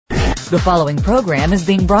The following program is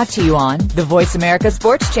being brought to you on the Voice America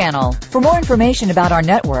Sports Channel. For more information about our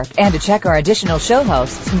network and to check our additional show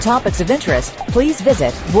hosts and topics of interest, please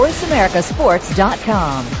visit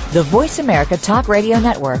voiceamericasports.com. The Voice America Talk Radio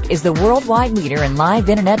Network is the worldwide leader in live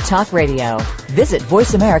Internet talk radio. Visit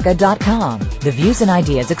voiceamerica.com. The views and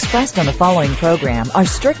ideas expressed on the following program are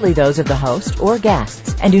strictly those of the host or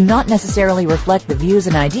guests and do not necessarily reflect the views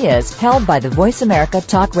and ideas held by the Voice America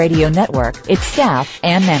Talk Radio Network, its staff,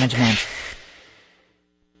 and management.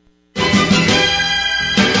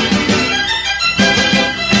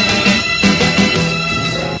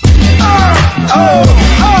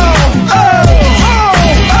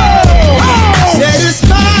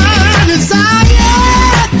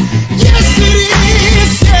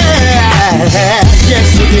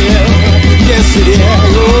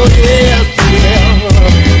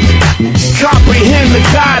 Comprehend the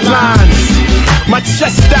guidelines. My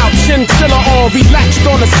chest out, chinchilla on, relaxed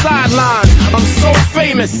on the sidelines. I'm so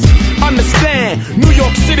famous, understand. New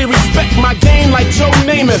York City, respect my game like Joe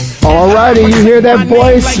Namath. Alrighty, you hear that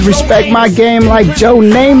voice? Respect my game like Joe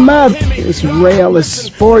Namath. It's Ray Ellis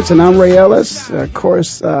Sports, and I'm Ray Ellis. Of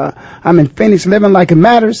course, I'm in Phoenix, living like it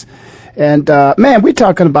matters. And, man, we're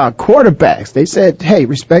talking about quarterbacks. They said, hey,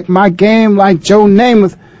 respect my game like Joe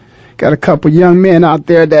Namath. Got a couple young men out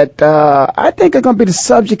there that I think are going to be the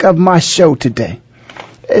subject of my show today.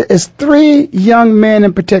 It's three young men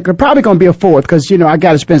in particular, probably going to be a fourth because, you know, I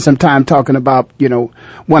got to spend some time talking about, you know,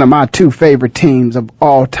 one of my two favorite teams of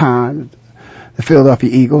all time, the Philadelphia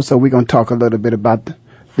Eagles. So we're going to talk a little bit about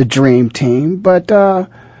the dream team. But we're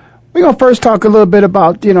going to first talk a little bit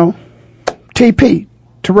about, you know, TP,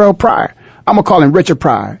 Terrell Pryor. I'm going to call him Richard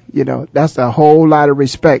Pryor. You know, that's a whole lot of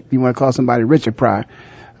respect. You want to call somebody Richard Pryor.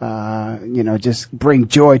 You know, just bring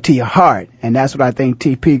joy to your heart. And that's what I think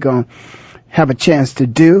TP going to have a chance to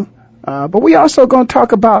do. But we also going to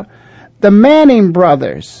talk about the Manning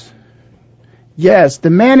brothers. Yes, the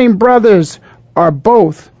Manning brothers are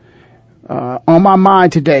both on my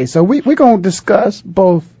mind today. So we're going to discuss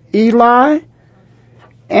both Eli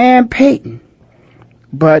and Peyton.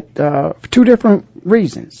 But for two different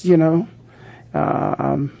reasons, you know.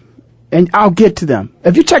 And I'll get to them.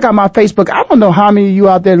 If you check out my Facebook, I don't know how many of you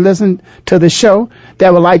out there listen to the show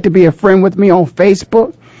that would like to be a friend with me on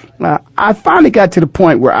Facebook. I finally got to the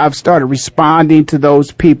point where I've started responding to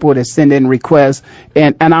those people that send in requests,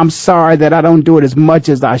 and I'm sorry that I don't do it as much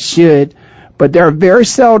as I should, but there are very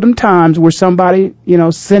seldom times where somebody, you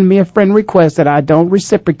know, send me a friend request that I don't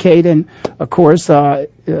reciprocate and, of course,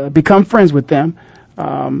 become friends with them.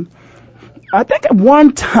 I think at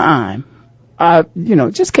one time, you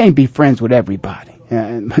know, just can't be friends with everybody.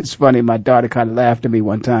 And it's funny, my daughter kind of laughed at me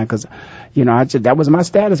one time because, you know, that was my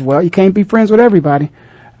status. Well, you can't be friends with everybody.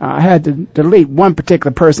 I had to delete one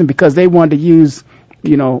particular person because they wanted to use,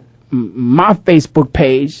 you know, my Facebook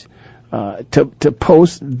page to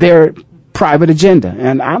post their private agenda.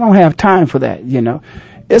 And I don't have time for that, you know.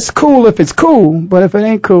 It's cool if it's cool, but if it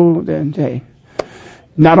ain't cool, then, hey,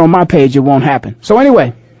 not on my page, it won't happen. So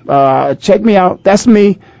anyway, check me out. That's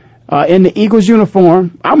me. In the Eagles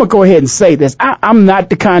uniform. I'm going to go ahead and say this. I'm not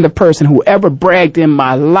the kind of person who ever bragged in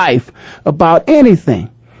my life about anything,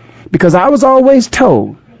 because I was always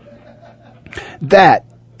told that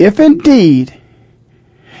if indeed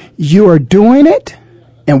you are doing it,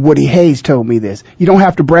 and Woody Hayes told me this, you don't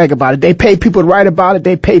have to brag about it. They pay people to write about it.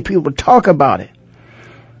 They pay people to talk about it.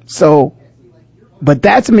 So, but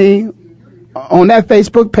that's me on that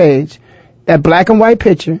Facebook page, that black and white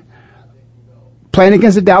picture, playing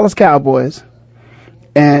against the Dallas Cowboys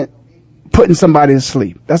and putting somebody to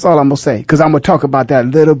sleep. That's all I'm going to say, because I'm going to talk about that a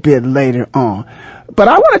little bit later on. But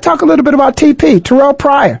I want to talk a little bit about TP, Terrell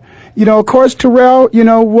Pryor. You know, of course, Terrell, you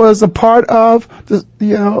know, was a part of the,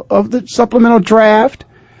 you know, of the supplemental draft.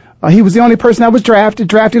 He was the only person that was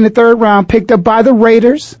drafted in the third round, picked up by the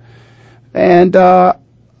Raiders. And,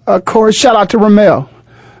 of course, shout out to Ramel,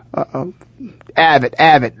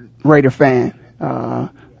 avid Raider fan.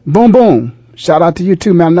 Boom, boom. Shout out to you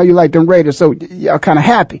too, man. I know you like them Raiders, so y'all kind of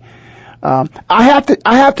happy. I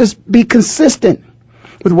have to be consistent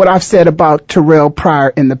with what I've said about Terrell Pryor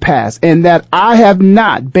in the past, and that I have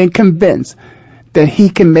not been convinced that he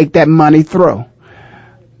can make that money throw.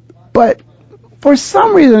 But for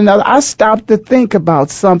some reason or another, I stopped to think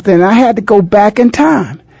about something, and I had to go back in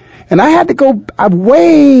time. And I had to go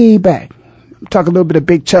way back. I'm talking a little bit of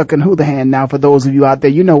Big Chuck and Houlihan now. For those of you out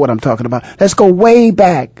there, you know what I'm talking about. Let's go way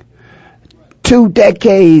back. 2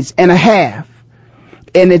 decades and a half.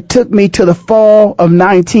 And it took me to the fall of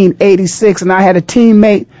 1986, and I had a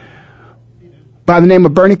teammate by the name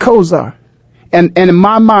of Bernie Kosar. And in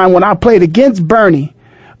my mind, when I played against Bernie,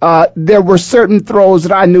 there were certain throws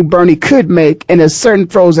that I knew Bernie could make, and there's certain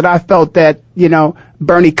throws that I felt that,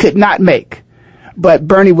 Bernie could not make. But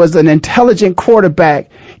Bernie was an intelligent quarterback,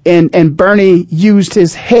 and Bernie used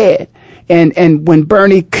his head. And when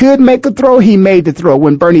Bernie could make a throw, he made the throw.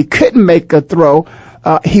 When Bernie couldn't make a throw,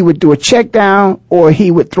 he would do a check down, or he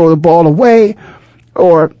would throw the ball away,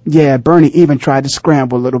 or, Bernie even tried to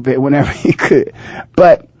scramble a little bit whenever he could.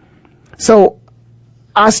 But so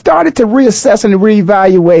I started to reassess and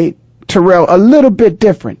reevaluate Terrell a little bit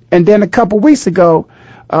different. And then a couple weeks ago,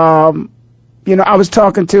 I was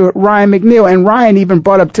talking to Ryan McNeil, and Ryan even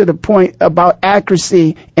brought up to the point about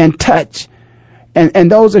accuracy and touch.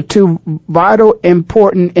 And those are two vital,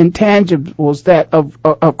 important intangibles that of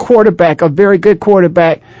a quarterback, a very good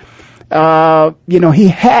quarterback, he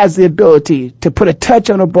has the ability to put a touch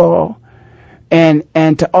on the ball, and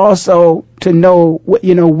to also to know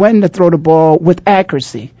when to throw the ball with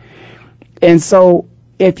accuracy. And so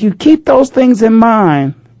if you keep those things in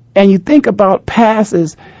mind and you think about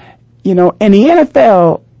passes, in the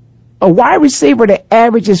NFL, a wide receiver that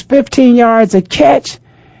averages 15 yards a catch,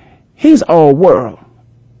 he's all world.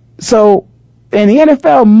 So in the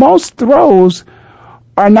NFL, most throws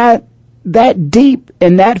are not that deep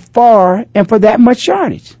and that far and for that much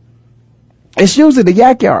yardage. It's usually the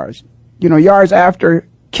yak yards, yards after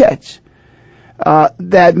catch,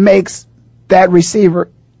 that makes that receiver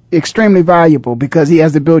extremely valuable, because he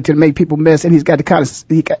has the ability to make people miss, and he's got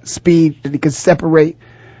he got speed that he can separate.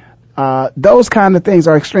 Those kind of things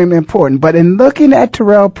are extremely important. But in looking at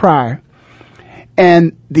Terrell Pryor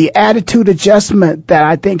and the attitude adjustment that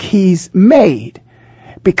I think he's made,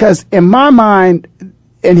 because in my mind,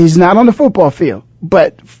 and he's not on the football field,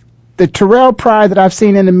 but the Terrell Pryor that I've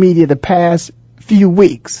seen in the media the past few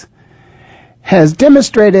weeks has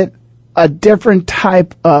demonstrated a different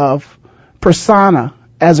type of persona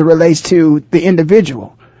as it relates to the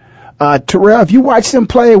individual. Terrell, if you watched him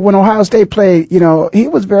play when Ohio State played, he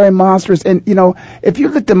was very monstrous. And, if you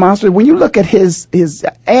look at monstrous, when you look at his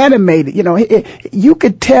animated, you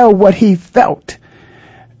could tell what he felt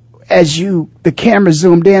as the camera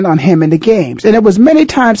zoomed in on him in the games. And it was many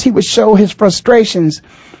times he would show his frustrations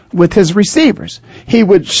with his receivers. He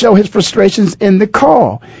would show his frustrations in the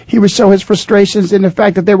call. He would show his frustrations in the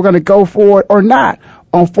fact that they were going to go for it or not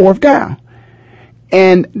on fourth down.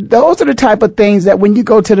 And those are the type of things that when you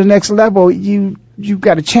go to the next level, you've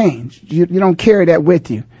got to change. You don't carry that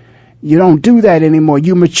with you. You don't do that anymore.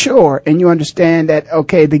 You mature and you understand that,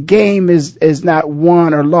 okay, the game is not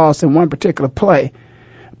won or lost in one particular play,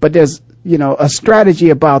 but there's, a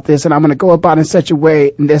strategy about this, and I'm going to go about it in such a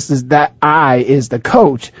way, and this is that I is the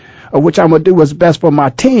coach, which I'm going to do what's best for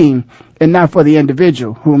my team and not for the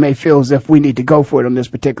individual who may feel as if we need to go for it on this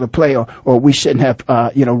particular play, or we shouldn't have,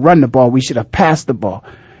 run the ball. We should have passed the ball.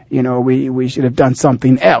 We should have done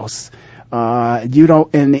something else. You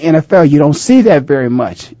don't, in the NFL, you don't see that very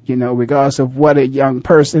much, regardless of what a young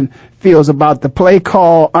person feels about the play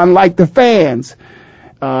call. Unlike the fans,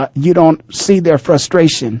 you don't see their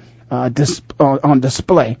frustration on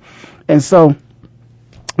display. And so,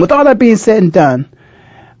 with all that being said and done,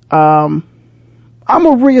 I'm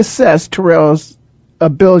going to reassess Terrell's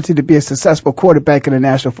ability to be a successful quarterback in the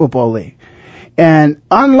National Football League. And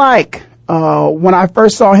unlike when I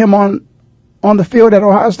first saw him on the field at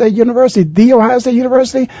Ohio State University, the Ohio State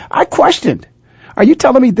University, I questioned, are you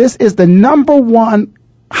telling me this is the number one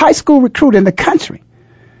high school recruit in the country?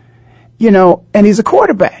 And he's a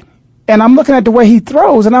quarterback. And I'm looking at the way he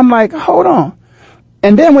throws, and I'm like, hold on.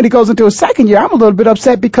 And then when he goes into his second year, I'm a little bit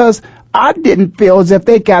upset because I didn't feel as if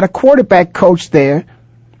they got a quarterback coach there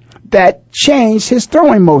that changed his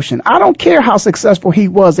throwing motion. I don't care how successful he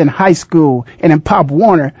was in high school and in Pop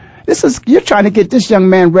Warner. You're trying to get this young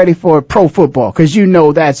man ready for pro football, because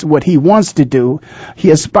that's what he wants to do. He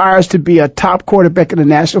aspires to be a top quarterback in the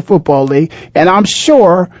National Football League, and I'm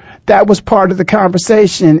sure that was part of the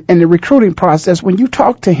conversation in the recruiting process when you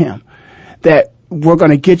talk to him, that we're going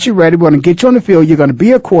to get you ready, we're going to get you on the field, you're going to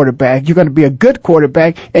be a quarterback, you're going to be a good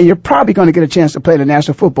quarterback, and you're probably going to get a chance to play in the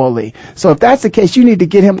National Football League. So if that's the case, you need to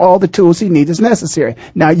get him all the tools he needs as necessary.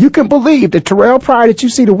 Now, you can believe that Terrell Pryor, that you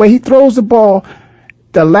see the way he throws the ball,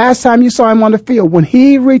 the last time you saw him on the field, when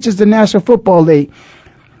he reaches the National Football League,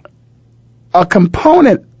 a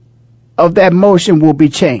component of that motion will be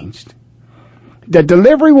changed. The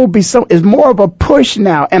delivery will be is more of a push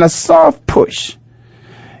now, and a soft push.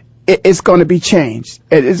 It's going to be changed.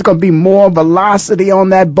 It's going to be more velocity on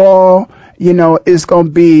that ball. It's going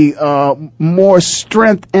to be more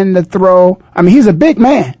strength in the throw. I mean, he's a big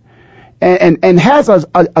man and has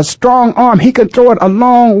a strong arm. He can throw it a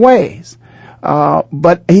long ways.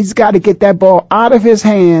 But he's got to get that ball out of his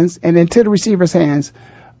hands and into the receiver's hands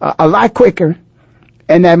a lot quicker,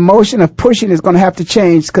 and that motion of pushing is going to have to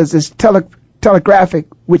change because it's telegraphic,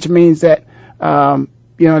 which means that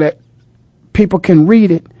that people can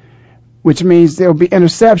read it, which means there will be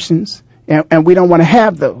interceptions, and we don't want to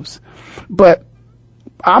have those. But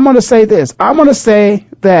I'm going to say this. I'm going to say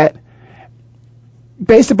that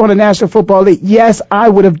based upon the National Football League, yes, I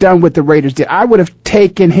would have done what the Raiders did. I would have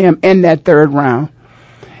taken him in that third round,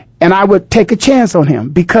 and I would take a chance on him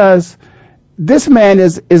because this man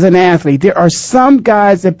is an athlete. There are some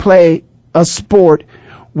guys that play a sport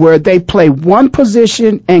where they play one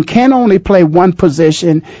position and can only play one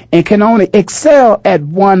position and can only excel at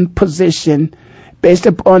one position based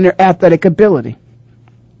upon their athletic ability.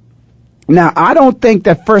 Now, I don't think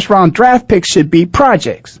that first-round draft picks should be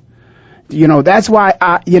projects. That's why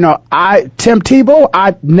Tim Tebow,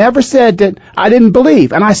 I never said that I didn't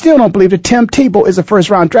believe, and I still don't believe that Tim Tebow is a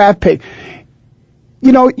first-round draft pick.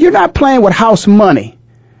 You're not playing with house money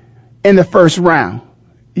in the first round.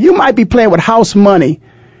 You might be playing with house money,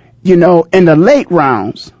 in the late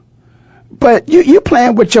rounds, but you're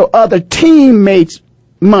playing with your other teammates'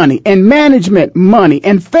 money and management money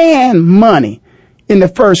and fan money in the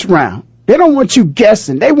first round. They don't want you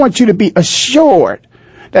guessing. They want you to be assured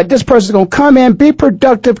that this person's going to come in, be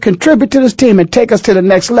productive, contribute to this team, and take us to the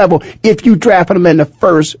next level if you draft them in the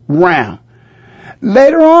first round.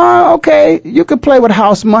 Later on, okay, you could play with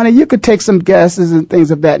house money. You could take some guesses and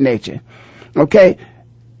things of that nature. Okay?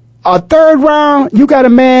 A third round, you got a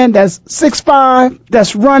man that's 6'5",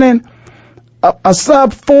 that's running a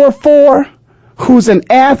sub 4.4, who's an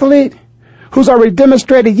athlete, who's already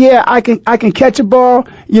demonstrated, I can catch a ball,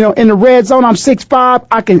 in the red zone. I'm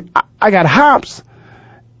 6'5", I got hops.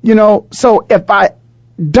 So if I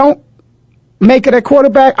don't make it a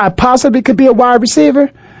quarterback, I possibly could be a wide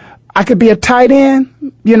receiver. I could be a tight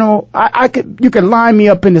end. You could line me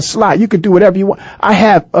up in the slot. You could do whatever you want. I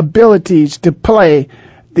have abilities to play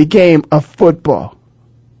the game of football.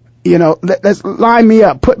 Let's line me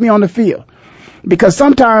up, put me on the field. Because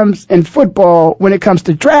sometimes in football, when it comes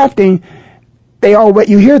to drafting,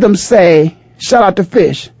 you hear them say, shout out to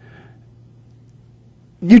Fish,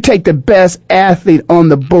 you take the best athlete on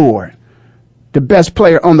the board. The best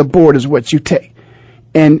player on the board is what you take.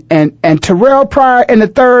 And Terrell Pryor in the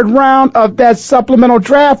third round of that supplemental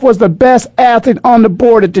draft was the best athlete on the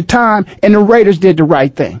board at the time, and the Raiders did the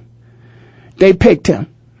right thing. They picked him.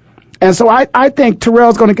 And so I think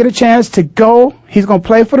Terrell's going to get a chance to go. He's going to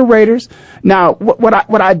play for the Raiders. Now, what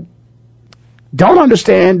I don't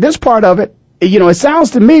understand, this part of it, it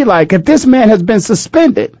sounds to me like if this man has been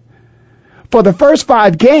suspended for the first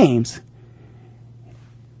 5 games,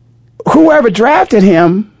 whoever drafted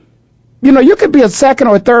him, you could be a second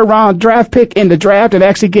or third round draft pick in the draft and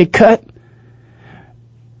actually get cut.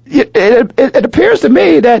 It appears to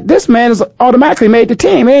me that this man has automatically made the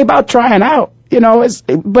team. It ain't about trying out,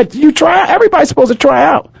 but you try. Everybody's supposed to try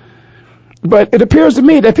out. But it appears to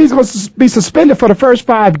me that if he's going to be suspended for the first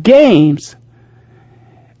 5 games,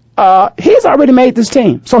 he's already made this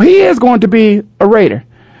team. So he is going to be a Raider.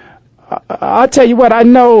 I'll tell you what, I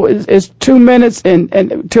know it's 2 minutes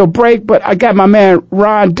and till break, but I got my man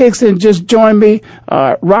Ron Dixon just joined me.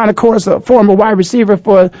 Ron, of course, a former wide receiver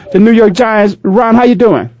for the New York Giants. Ron, how you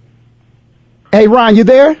doing? Hey, Ron, you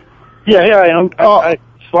there? Yeah, I am. I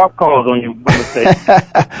swap calls on you by mistake.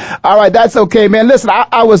 All right, that's okay, man. Listen,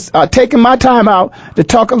 I was taking my time out to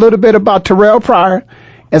talk a little bit about Terrell Pryor,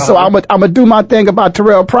 and so I'm gonna do my thing about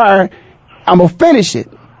Terrell Pryor. I'm gonna finish it.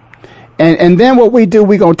 And then what we do,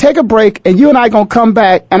 we're going to take a break, and you and I going to come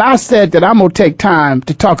back. And I said that I'm going to take time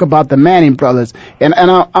to talk about the Manning brothers. And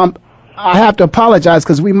I have to apologize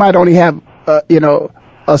because we might only have,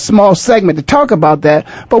 a small segment to talk about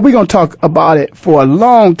that. But we're going to talk about it for a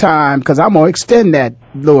long time because I'm going to extend that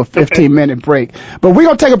little 15-minute break. But we're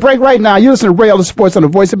going to take a break right now. You listen to Ray Ellis Sports on the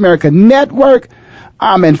Voice America Network.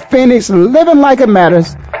 I'm in Phoenix, living like it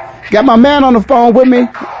matters. Got my man on the phone with me,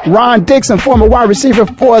 Ron Dixon, former wide receiver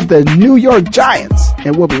for the New York Giants.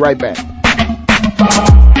 And we'll be right back.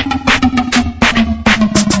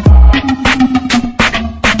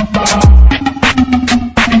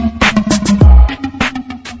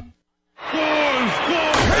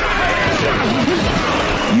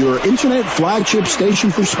 Your internet flagship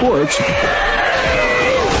station for sports.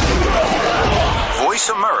 Voice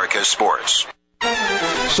America Sports.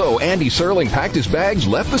 So Andy Serling packed his bags,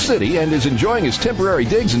 left the city, and is enjoying his temporary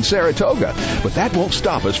digs in Saratoga. But that won't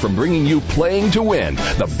stop us from bringing you Playing to Win,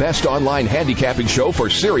 the best online handicapping show for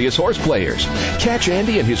serious horse players. Catch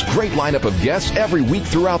Andy and his great lineup of guests every week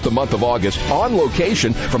throughout the month of August on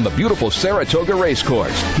location from the beautiful Saratoga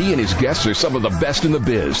Racecourse. He and his guests are some of the best in the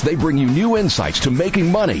biz. They bring you new insights to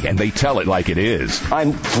making money, and they tell it like it is.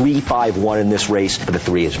 I'm 3-5-1 in this race, but the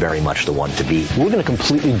 3 is very much the one to beat. We're going to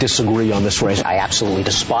completely disagree on this race. I absolutely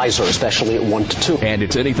despise her, especially at 1-2. And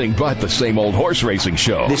it's anything but the same old horse racing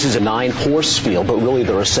show. This is a 9-horse field, but really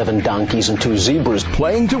there are 7 donkeys and 2 zebras.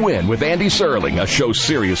 Playing to Win with Andy Serling, a show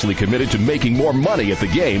seriously committed to making more money at the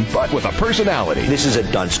game, but with a personality. This is a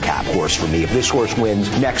dunce cap horse for me. If this horse wins,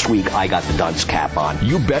 next week I got the dunce cap on.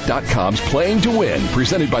 YouBet.com's Playing to Win,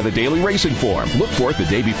 presented by the Daily Racing Form. Look for it the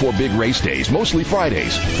day before big race days, mostly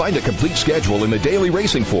Fridays. Find a complete schedule in the Daily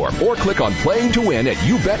Racing Form or click on Playing to Win at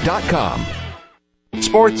YouBet.com.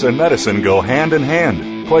 Sports and medicine go hand in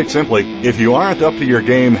hand. Quite simply, if you aren't up to your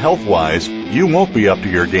game health-wise, you won't be up to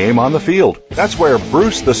your game on the field. That's where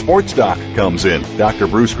Bruce the Sports Doc comes in. Dr.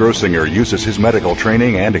 Bruce Grossinger uses his medical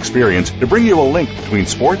training and experience to bring you a link between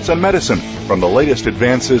sports and medicine, from the latest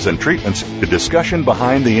advances and treatments to discussion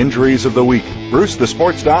behind the injuries of the week. Bruce the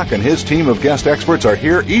Sports Doc and his team of guest experts are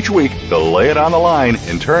here each week to lay it on the line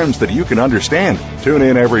in terms that you can understand. Tune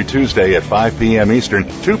in every Tuesday at 5 p.m. Eastern,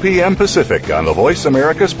 2 p.m. Pacific on the Voice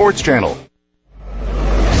America Sports Channel.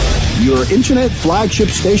 Your internet flagship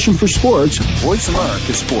station for sports, Voice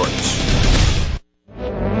America Sports.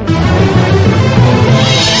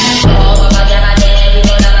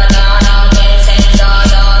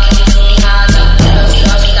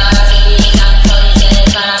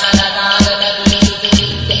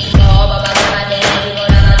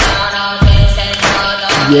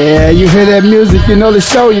 Yeah, you hear that music, you know the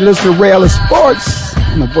show. You listen to Ellis Sports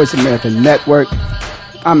on the Voice America Network.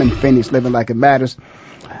 I'm in Phoenix, living like it matters.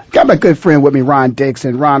 Got my good friend with me, Ron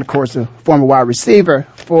Dixon. Ron, of course, a former wide receiver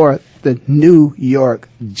for the New York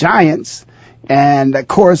Giants. And, of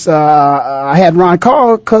course, I had Ron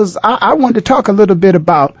call because I wanted to talk a little bit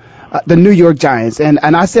about the New York Giants. And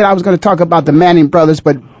I said I was going to talk about the Manning brothers,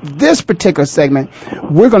 but this particular segment,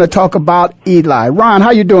 we're going to talk about Eli. Ron,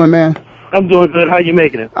 how you doing, man? I'm doing good. How you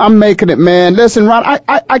making it? I'm making it, man. Listen, Ron,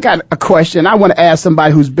 I got a question. I want to ask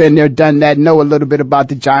somebody who's been there, done that, know a little bit about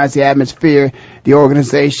the Giants, the atmosphere, the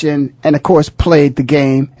organization, and, of course, played the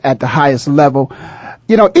game at the highest level.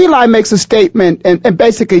 You know, Eli makes a statement, and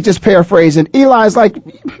basically just paraphrasing, Eli's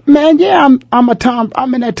like, man, yeah, I'm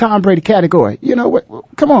in that Tom Brady category. You know,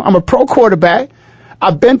 come on, I'm a pro quarterback.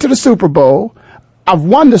 I've been to the Super Bowl. I've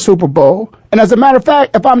won the Super Bowl. And as a matter of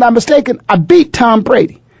fact, if I'm not mistaken, I beat Tom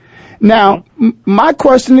Brady. Now, my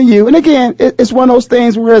question to you, and again, it's one of those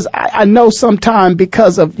things where I know sometime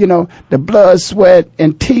because of, you know, the blood, sweat,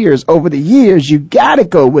 and tears over the years, you got to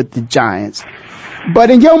go with the Giants. But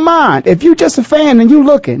in your mind, if you're just a fan and you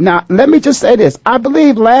looking, now, let me just say this. I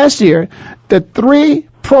believe last year, the 3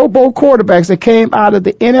 Pro Bowl quarterbacks that came out of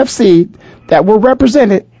the NFC that were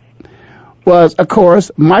represented was, of course,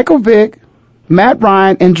 Michael Vick, Matt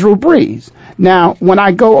Ryan, and Drew Brees. Now, when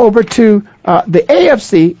I go over to the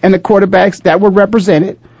AFC and the quarterbacks that were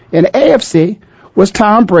represented in the AFC was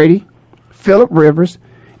Tom Brady, Phillip Rivers,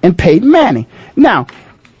 and Peyton Manning. Now,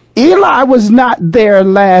 Eli was not there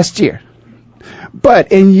last year.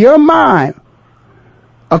 But in your mind,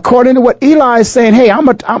 according to what Eli is saying, hey, I'm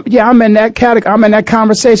in that category. I'm in that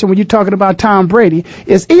conversation when you're talking about Tom Brady.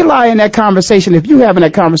 Is Eli in that conversation? If you having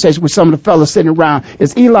that conversation with some of the fellas sitting around,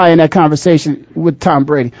 is Eli in that conversation with Tom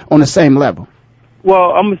Brady on the same level?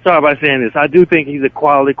 Well, I'm going to start by saying this. I do think he's a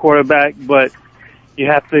quality quarterback, but you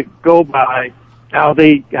have to go by how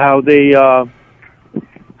they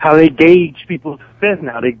gauge people's success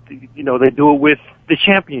now. They do it with the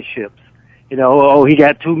championships. You know, he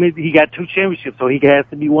got two championships, so he has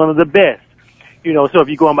to be one of the best. You know, so if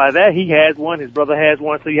you're going by that, he has one, his brother has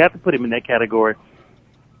one, so you have to put him in that category.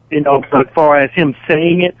 You know, as far as him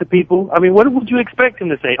saying it to people, I mean, what would you expect him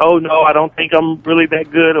to say? Oh, no, I don't think I'm really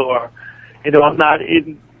that good, or, you know, I'm not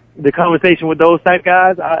in the conversation with those type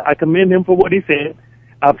guys. I commend him for what he said.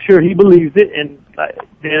 I'm sure he believes it, and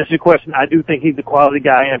to answer your question, I do think he's a quality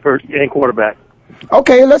guy and quarterback.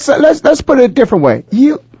 Okay, let's put it a different way.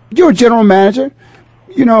 You're a general manager.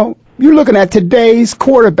 You know, you're looking at today's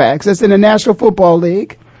quarterbacks that's in the National Football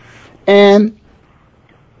League, and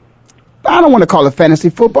I don't want to call it fantasy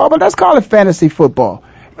football, but let's call it fantasy football.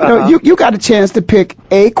 You know, you got a chance to pick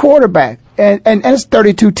a quarterback, and it's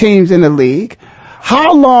 32 teams in the league.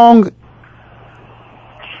 How long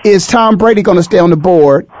is Tom Brady going to stay on the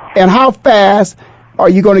board, and how fast are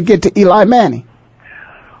you going to get to Eli Manning?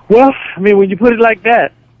 Well, I mean, when you put it like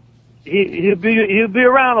that, he'll be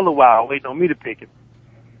around a little while waiting on me to pick him.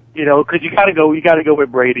 You know, because you gotta go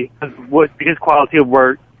with Brady. What his quality of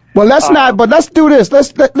work. Well, let's do this.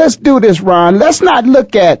 Let's do this, Ron. Let's not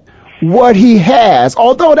look at what he has,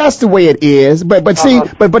 although that's the way it is. But it's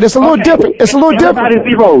a little different. It's a little different.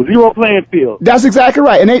 Zero playing field. That's exactly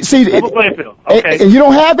right. And playing field. Okay. And you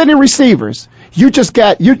don't have any receivers. You just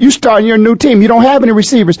got you starting your new team. You don't have any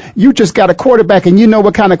receivers. You just got a quarterback, and you know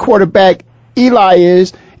what kind of quarterback Eli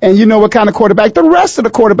is, and you know what kind of quarterback the rest of the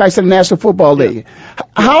quarterbacks in the National Football League.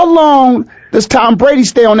 How long does Tom Brady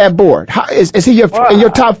stay on that board? Is he in your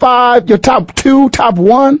top 5, your top 2, top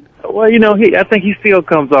 1? Well, you know, I think he still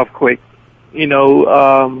comes off quick, you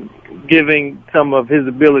know, giving some of his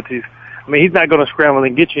abilities. I mean, he's not going to scramble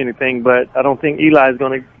and get you anything, but I don't think Eli is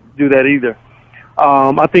going to do that either.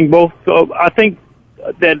 I think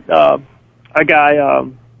that a guy,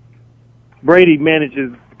 Brady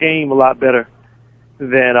manages the game a lot better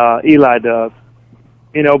than Eli does.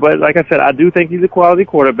 You know, but like I said, I do think he's a quality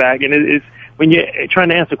quarterback, and it's when you're trying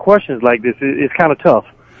to answer questions like this, it's kind of tough.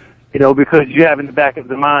 You know, because you have in the back of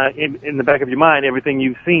the mind, in the back of your mind, everything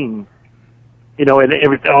you've seen. You know, and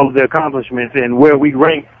all of the accomplishments and where we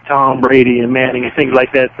rank Tom Brady and Manning and things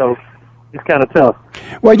like that. So it's kind of tough.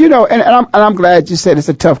 Well, you know, and I'm glad you said it's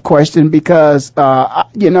a tough question because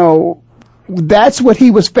you know, that's what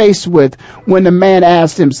he was faced with when the man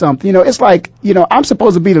asked him something. You know, it's like, you know, I'm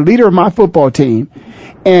supposed to be the leader of my football team,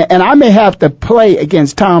 and I may have to play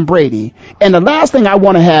against Tom Brady. And the last thing I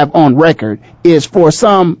want to have on record is for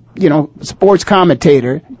some, you know, sports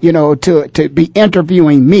commentator, you know, to be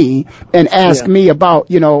interviewing me and ask me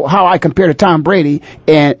about, you know, how I compare to Tom Brady,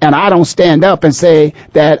 and I don't stand up and say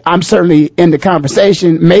that I'm certainly in the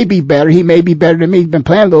conversation, maybe better. He may be better than me. He's been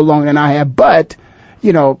playing a little longer than I have, but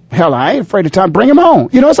you know, hell, I ain't afraid of Tom. Bring him on.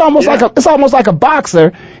 You know, it's almost like a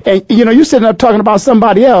boxer, and you know, you sitting up talking about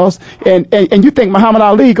somebody else, and you think Muhammad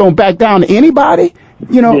Ali gonna back down to anybody?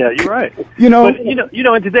 You know? Yeah, you're right. You know, but you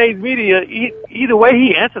know, in today's media, either way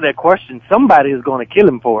he answered that question, somebody is going to kill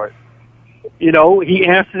him for it. You know, he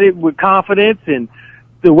answered it with confidence and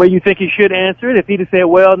the way you think he should answer it. If he'd have said,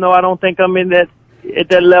 "Well, no, I don't think I'm at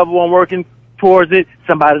that level. I'm working towards it,"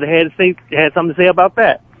 somebody had something to say about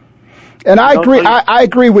that. And I agree. I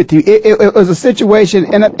agree with you. It was a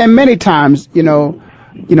situation, and many times, you know,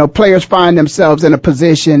 players find themselves in a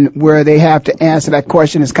position where they have to answer that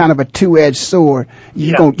question. It's kind of a two-edged sword.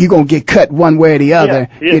 You're gonna get cut one way or the other.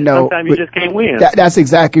 Yeah. You know, sometimes you just can't win. That's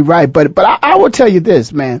exactly right. But I will tell you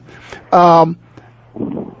this, man. I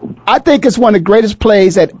think it's one of the greatest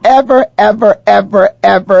plays that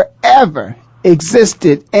ever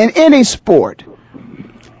existed in any sport.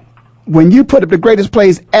 When you put up the greatest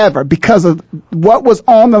plays ever because of what was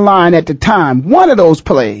on the line at the time, one of those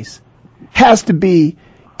plays has to be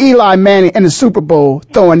Eli Manning in the Super Bowl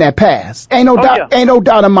throwing that pass. Ain't no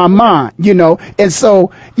doubt in my mind, you know. And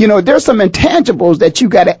so, you know, there's some intangibles that you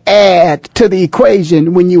got to add to the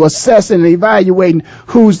equation when you assessing and evaluating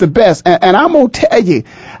who's the best. And I'm going to tell you,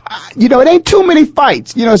 you know, it ain't too many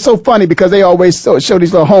fights. You know, it's so funny because they always show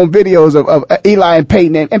these little home videos of Eli and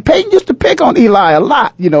Peyton. And Peyton used to pick on Eli a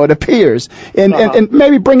lot, you know, it appears. And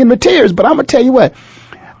maybe bring him to tears. But I'm going to tell you what.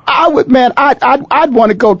 I'd want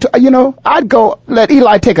to go to, you know, I'd go let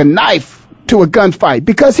Eli take a knife to a gunfight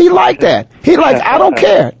because he liked that. He like, I don't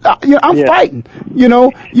care. You know, I'm fighting. You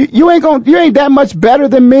know, you ain't that much better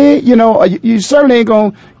than me. You know, you certainly ain't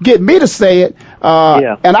gonna get me to say it.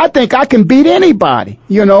 And I think I can beat anybody.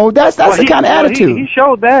 You know, that's the kind of attitude. He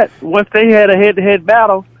showed that once they had a head-to-head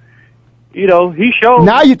battle. You know, he showed.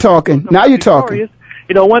 Now you're talking.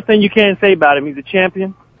 You know, one thing you can't say about him, he's a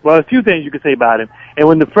champion. Well, a few things you could say about him. And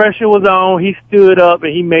when the pressure was on, he stood up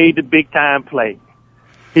and he made the big-time play.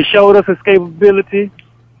 He showed us his capability,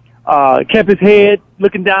 kept his head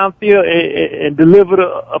looking downfield, and delivered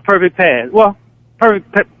a perfect pass. Well,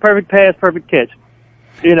 perfect pass, perfect catch.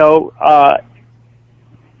 You know,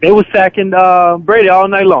 they were sacking Brady all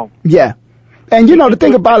night long. Yeah. And, you know, the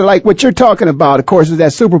thing about it, like what you're talking about, of course, is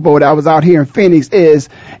that Super Bowl that I was out here in Phoenix is,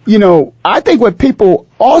 you know, I think what people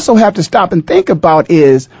also have to stop and think about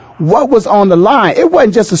is what was on the line. It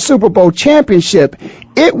wasn't just a Super Bowl championship.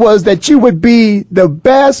 It was that you would be the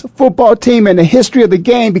best football team in the history of the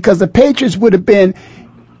game because the Patriots would have been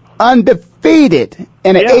undefeated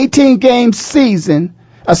in an 18-game season,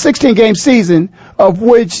 a 16-game season, of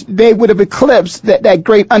which they would have eclipsed that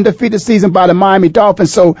great undefeated season by the Miami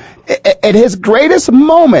Dolphins. So at his greatest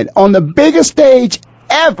moment on the biggest stage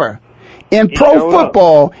ever in pro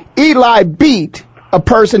football, Eli beat a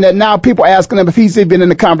person that now people are asking him if he's even in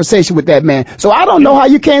the conversation with that man. So I don't know how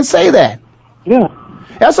you can't say that. Yeah.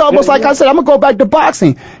 That's almost like I said, I'm going to go back to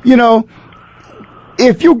boxing. You know,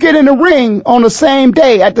 if you get in the ring on the same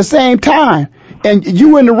day at the same time, and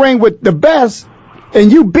you in the ring with the best,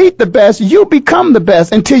 and you beat the best, you become the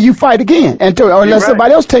best until you fight again, unless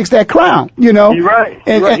somebody else takes that crown. You know. You're right.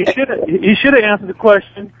 He should have answered the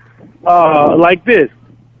question like this.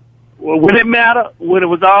 Well, when it mattered, when it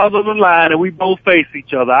was all on the line and we both faced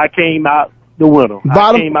each other, I came out the winner.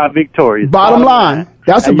 I came out victorious. Bottom line.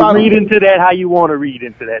 That's the bottom. Read into that how you want to read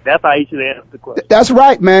into that. That's how you should answer the question. That's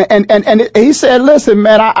right, man. And he said, listen,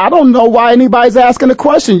 man, I don't know why anybody's asking the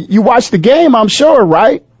question. You watched the game, I'm sure,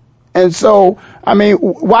 right? And so, I mean,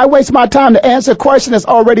 why waste my time to answer a question that's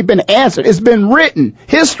already been answered? It's been written.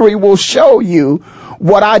 History will show you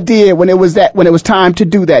what I did when it was time to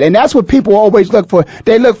do that. And that's what people always look for.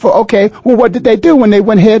 They look for, okay, well, what did they do when they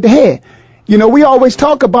went head to head? You know, we always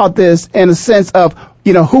talk about this in a sense of,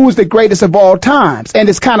 you know, who's the greatest of all times. And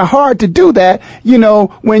it's kind of hard to do that, you know,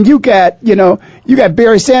 when you got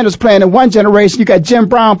Barry Sanders playing in one generation, you got Jim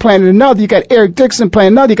Brown playing in another, you got Eric Dixon playing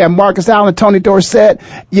in another, you got Marcus Allen, Tony Dorsett,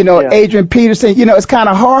 you know, Adrian Peterson. You know, it's kind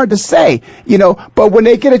of hard to say, you know, but when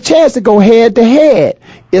they get a chance to go head to head,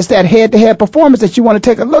 it's that head to head performance that you want to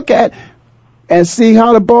take a look at and see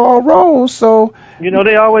how the ball rolls. So, you know,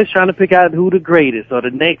 they always trying to pick out who the greatest or the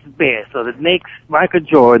next best or the next Michael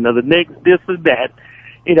Jordan or the next this or that.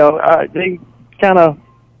 You know, they kind of,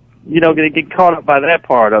 you know, they get caught up by that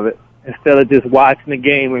part of it instead of just watching the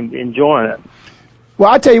game and enjoying it.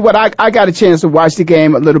 Well, I'll tell you what, I got a chance to watch the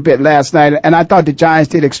game a little bit last night, and I thought the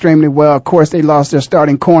Giants did extremely well. Of course, they lost their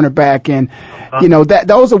starting cornerback, and, you know,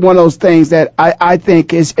 those are one of those things that I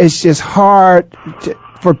think it's just hard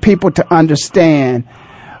for people to understand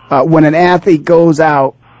when an athlete goes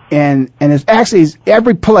out and it's actually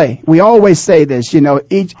every play. We always say this, you know,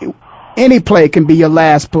 any play can be your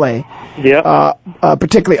last play,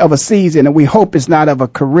 particularly of a season, and we hope it's not of a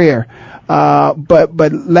career.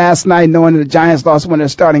 But last night, knowing that the Giants lost one of their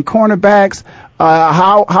starting cornerbacks,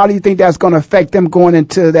 how do you think that's going to affect them going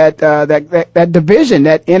into that division,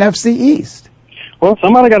 that NFC East? Well,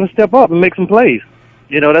 somebody got to step up and make some plays.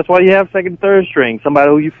 You know, that's why you have second, third string,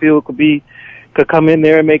 somebody who you feel could come in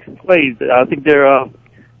there and make some plays. I think they're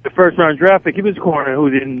the first round draft pick, he was a corner who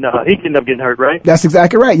he ended up getting hurt, right? That's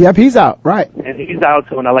exactly right. Yep, he's out, right. And he's out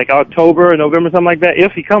till like October or November, something like that,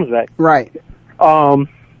 if he comes back. Right.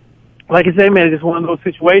 Like I said, man, it's just one of those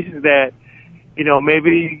situations that, you know,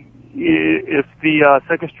 maybe if the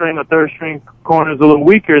second string or third string corner is a little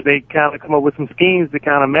weaker, they kind of come up with some schemes to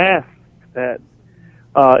kind of mask that,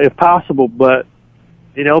 if possible. But,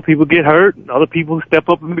 you know, people get hurt, and other people step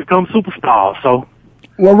up and become superstars, so.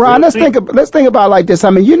 Well, Ron, let's think about it like this. I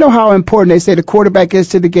mean, you know how important they say the quarterback is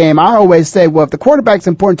to the game. I always say, well, if the quarterback's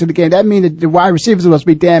important to the game, that means that the wide receivers must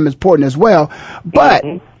be damn important as well.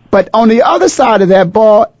 But on the other side of that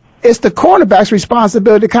ball, it's the cornerback's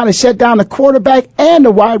responsibility to kind of shut down the quarterback and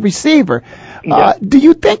the wide receiver. Do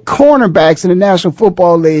you think cornerbacks in the National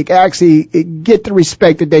Football League actually get the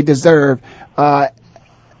respect that they deserve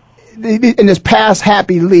in this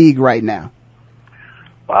pass-happy league right now?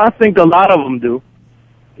 Well, I think a lot of them do.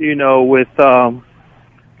 You know, with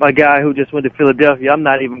my guy who just went to Philadelphia, I'm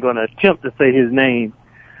not even going to attempt to say his name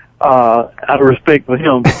out of respect for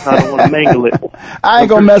him. I don't want to mangle it. I ain't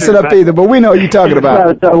going to mess it up either, but we know what you're talking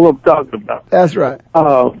about. That's what I'm talking about. That's right.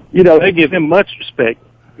 You know, they give him much respect,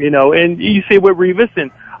 you know, and you see with Revis and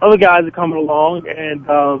other guys are coming along,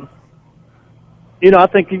 and, you know, I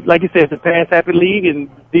think, like you said, it's a pass-happy league, and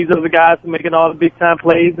these other guys are making all the big-time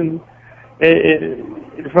plays and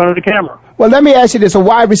in front of the camera. Well, let me ask you this. A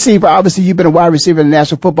wide receiver, obviously you've been a wide receiver in the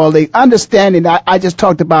National Football League. Understanding that I just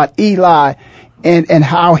talked about Eli and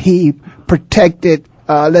how he protected,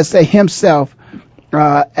 let's say, himself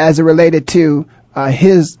as it related to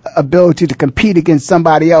his ability to compete against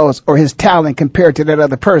somebody else or his talent compared to that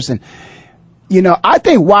other person. You know, I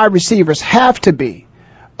think wide receivers have to be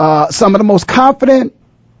some of the most confident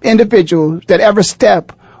individuals that ever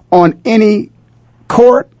step on any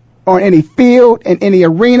court, on any field, in any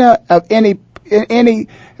arena of any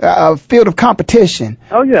field of competition.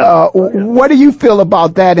 Oh, yeah. What do you feel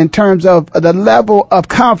about that in terms of the level of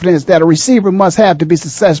confidence that a receiver must have to be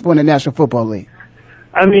successful in the National Football League?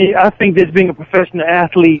 I mean, I think just being a professional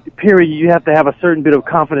athlete, period, you have to have a certain bit of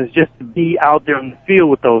confidence just to be out there on the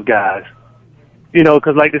field with those guys. You know,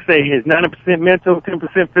 because like they say, it's 90% mental,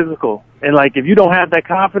 10% physical. And, like, if you don't have that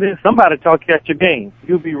confidence, somebody talk you at your game.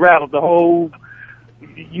 You'll be rattled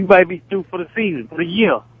you might be through for the season, for the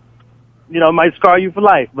year. You know, it might scar you for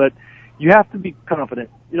life, but you have to be confident.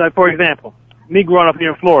 You know, like, for example, me growing up here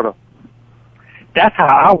in Florida, that's how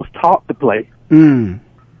I was taught to play. You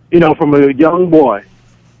know, from a young boy,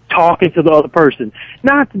 talking to the other person.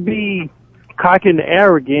 Not to be cocky and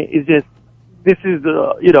arrogant, it's just this is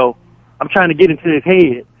I'm trying to get into his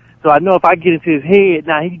head. So I know if I get into his head,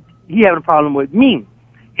 now he having a problem with me.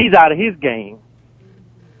 He's out of his game.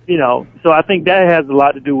 So I think that has a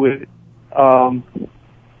lot to do with it.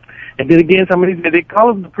 And then again, some of these, they call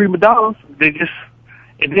them the prima donnas.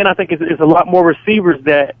 And then I think it's a lot more receivers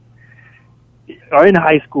that are in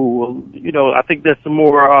high school. I think there's some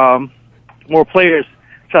more players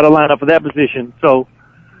try to line up for that position. So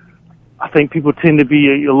I think people tend to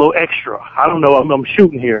be a little extra. I don't know. I'm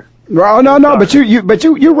shooting here. Oh, no, but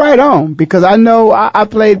you're right on, because I know I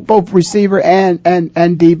played both receiver and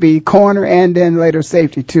DB, corner, and then later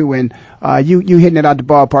safety too, and you hitting it out the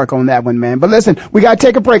ballpark on that one, man. But listen, we gotta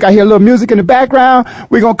take a break. I hear a little music in the background.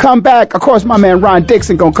 We're gonna come back. Of course, my man Ron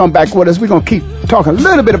Dixon gonna come back with us. We're gonna keep talking a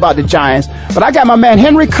little bit about the Giants, but I got my man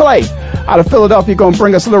Henry Clay out of Philadelphia gonna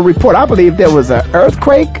bring us a little report. I believe there was an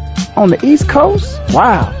earthquake on the East Coast.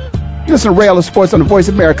 Wow. Listen to Rail of Sports on the Voice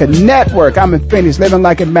America Network. I'm in Phoenix, living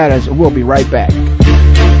like it matters. We'll be right back.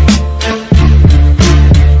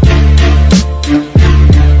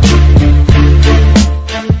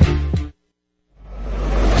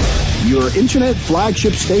 Your internet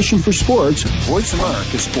flagship station for sports, Voice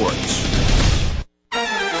America Sports.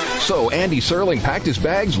 So Andy Serling packed his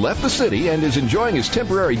bags, left the city, and is enjoying his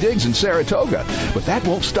temporary digs in Saratoga. But that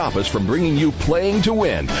won't stop us from bringing you Playing to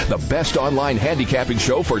Win, the best online handicapping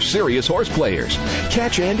show for serious horse players.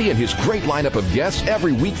 Catch Andy and his great lineup of guests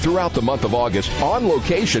every week throughout the month of August on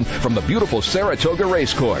location from the beautiful Saratoga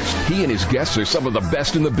Racecourse. He and his guests are some of the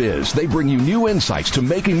best in the biz. They bring you new insights to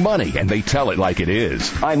making money, and they tell it like it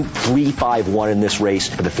is. I'm 3-5-1 in this race,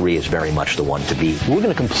 but the 3 is very much the one to beat. We're going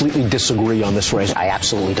to completely disagree on this race. I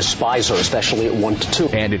absolutely despise her, especially at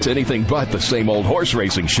 1-2. And it's anything but the same old horse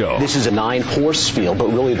racing show. This is a 9-horse field, but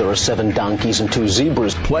really there are 7 donkeys and 2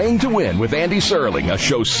 zebras. Playing to Win with Andy Serling, a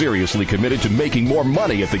show seriously committed to making more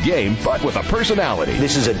money at the game, but with a personality.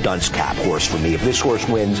 This is a dunce cap horse for me. If this horse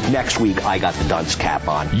wins, next week I got the dunce cap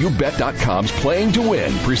on. YouBet.com's Playing to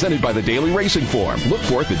Win, presented by the Daily Racing Form. Look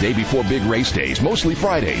for it the day before big race days, mostly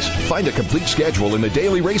Fridays. Find a complete schedule in the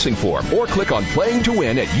Daily Racing Form or click on Playing to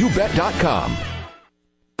Win at YouBet.com.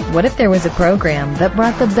 What if there was a program that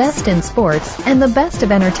brought the best in sports and the best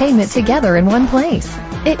of entertainment together in one place?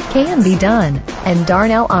 It can be done, and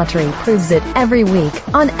Darnell Autry proves it every week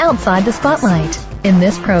on Outside the Spotlight. In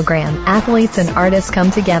this program, athletes and artists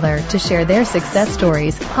come together to share their success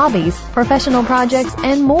stories, hobbies, professional projects,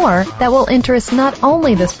 and more that will interest not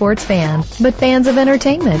only the sports fan, but fans of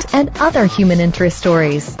entertainment and other human interest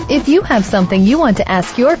stories. If you have something you want to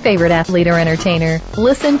ask your favorite athlete or entertainer,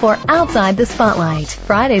 listen for Outside the Spotlight,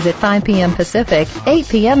 Fridays at 5 p.m. Pacific, 8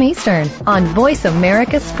 p.m. Eastern, on Voice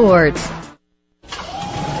America Sports. The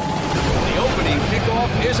opening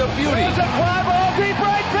kickoff is a beauty. There's a fly ball deep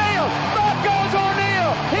right field. Back goes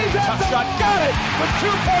O'Neal. He's at the shot. Got it with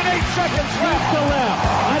 2.8 seconds left to left.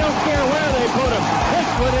 I don't care where they put him. This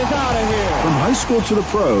one is out of here. From high school to the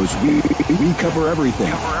pros, we cover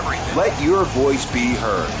everything. Let your voice be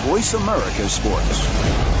heard. Voice America Sports.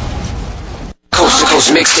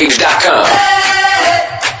 CoastToCoastMixtapes.com.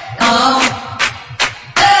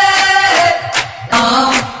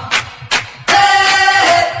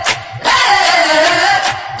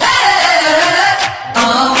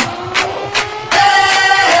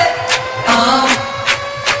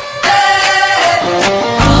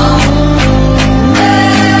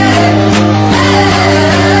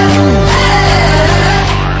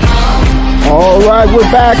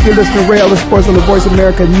 We're back. You're listening to Rail of Sports on the Voice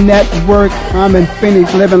America Network. I'm in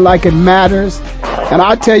Phoenix, living like it matters. And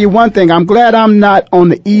I'll tell you one thing. I'm glad I'm not on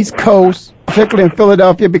the East Coast, particularly in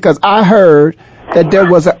Philadelphia, because I heard that there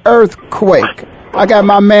was an earthquake. I got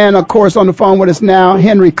my man, of course, on the phone with us now,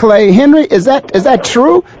 Henry Clay. Henry, is that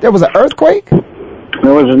true? There was an earthquake?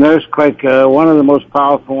 There was an earthquake, one of the most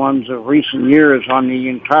powerful ones of recent years on the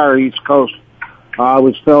entire East Coast. It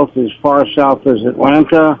was felt as far south as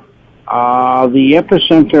Atlanta. The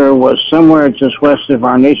epicenter was somewhere just west of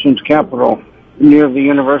our nation's capital, near the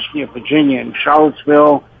University of Virginia in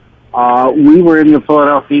Charlottesville. We were in the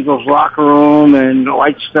Philadelphia Eagles locker room, and the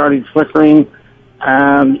lights started flickering,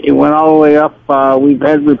 and it went all the way up. We've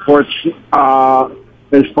had reports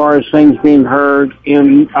as far as things being heard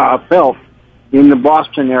in felt in the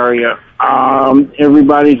Boston area.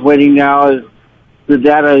 Everybody's waiting now as the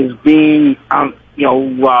data is being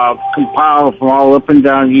compiled from all up and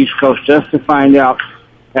down the East Coast just to find out.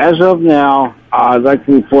 As of now, I'd like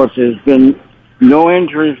to report there's been no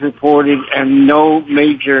injuries reported and no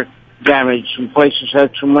major damage. Some places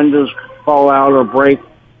had some windows fall out or break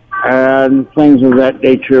and things of that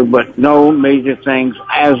nature, but no major things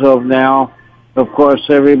as of now. of course,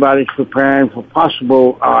 everybody's preparing for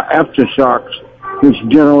possible aftershocks, which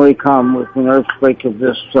generally come with an earthquake of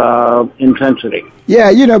this intensity.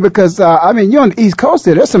 Yeah, because you're on the East Coast.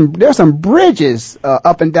 There's some bridges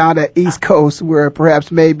up and down the East Coast where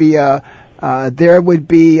perhaps maybe there would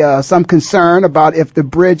be some concern about if the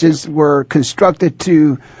bridges were constructed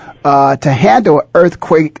to handle an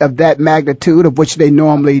earthquake of that magnitude, of which they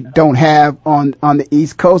normally don't have on the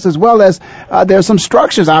East Coast, as well as there's some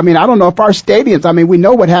structures. I don't know if our stadiums. We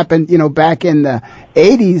know what happened, back in the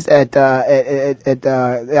 80s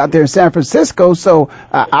out there in San Francisco. So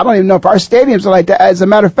I don't even know if our stadiums are like that. As a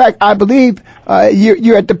matter of fact, I believe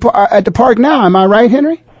you're at the park now. Am I right,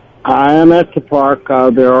 Henry? I am at the park.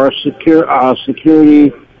 There are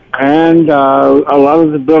security and a lot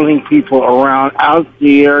of the building people around out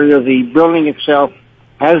the area. The building itself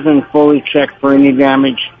has been fully checked for any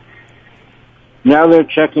damage. Now they're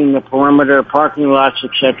checking the perimeter, parking lots,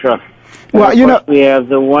 etc. Well, we have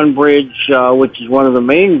the one bridge, which is one of the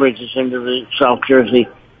main bridges into the South Jersey,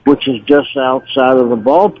 which is just outside of the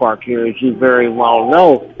ballpark here, as you very well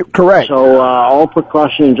know. Correct. So all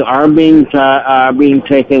precautions are being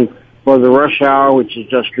taken for the rush hour, which is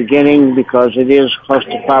just beginning because it is close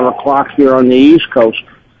to 5 o'clock here on the East Coast.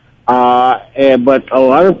 But a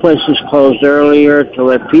lot of places closed earlier to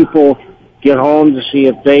let people get home to see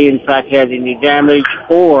if they, in fact, had any damage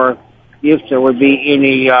or if there would be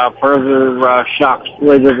any further shocks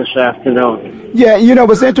later this afternoon. Yeah,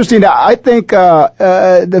 what's interesting, I think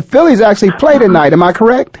the Phillies actually play tonight. Am I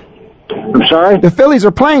correct? I'm sorry? The Phillies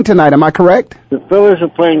are playing tonight. Am I correct? The Phillies are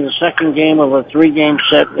playing the second game of a 3-game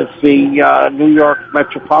set with the New York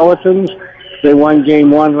Metropolitans. They won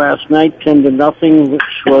Game 1 last night, 10-0, which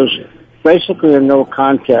was basically a no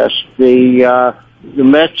contest. The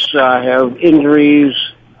Mets have injuries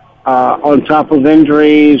on top of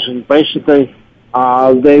injuries, and basically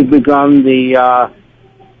they've begun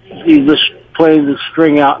you just play the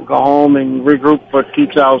string out and go home and regroup for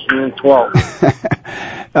 2012.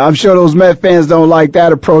 I'm sure those Met fans don't like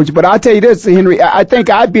that approach, but I'll tell you this, Henry, I think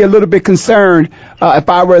I'd be a little bit concerned if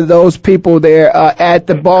I were those people there at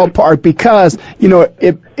the ballpark because,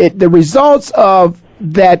 the results of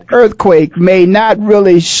that earthquake may not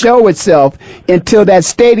really show itself until that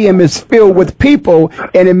stadium is filled with people,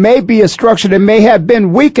 and it may be a structure that may have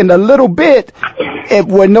been weakened a little bit.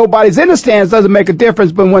 When nobody's in the stands doesn't make a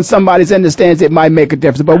difference, but when somebody's in the stands it might make a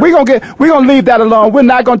difference. But we're gonna leave that alone. We're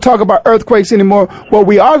not gonna talk about earthquakes anymore. What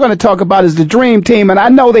we are gonna talk about is the Dream Team, and I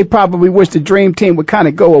know they probably wish the Dream Team would kind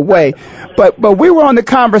of go away. But we were on the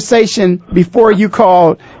conversation before you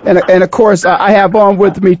called, and of course I have on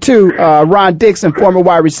with me too Ron Dixon, former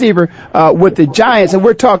wide receiver with the Giants, and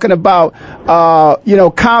we're talking about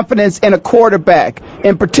confidence in a quarterback,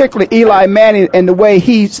 in particular Eli Manning, and the way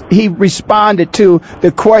he responded to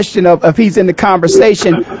the question of if he's in the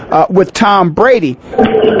conversation with Tom Brady.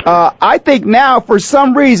 I think now, for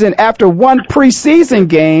some reason, after one preseason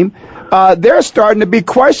game, there's starting to be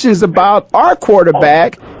questions about our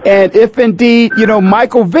quarterback, and if indeed,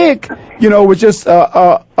 Michael Vick, was just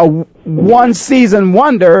a one-season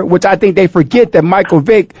wonder, which I think they forget that Michael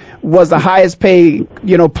Vick was the highest paid,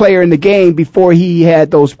 player in the game before he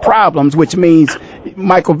had those problems, which means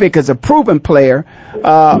Michael Vick is a proven player.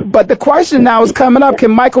 But the question now is coming up,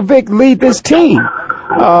 can Michael Vick lead this team?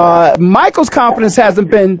 Michael's confidence hasn't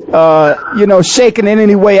been, shaken in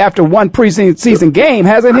any way after one preseason game,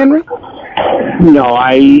 has it, Henry? No,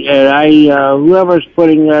 whoever's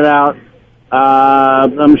putting that out,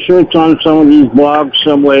 I'm sure it's on some of these blogs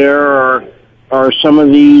somewhere or some of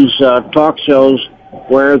these talk shows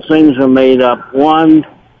where things are made up. One,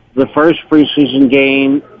 the first preseason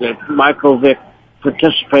game that Michael Vick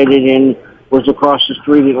participated in was across the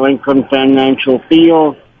street at Lincoln Financial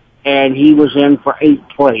Field, and he was in for 8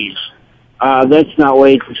 plays. That's not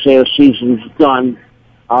way to say a season's done.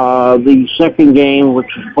 The second game, which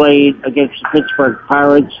was played against the Pittsburgh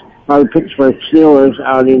Steelers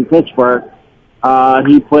out in Pittsburgh,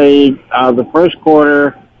 he played the first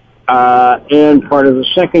quarter and part of the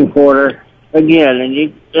second quarter again.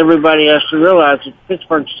 And everybody has to realize that the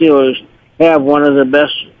Pittsburgh Steelers have one of the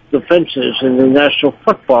best defenses in the National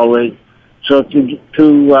Football League. So to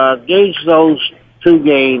gauge those 2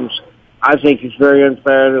 games, I think is very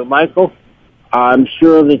unfair to Michael. I'm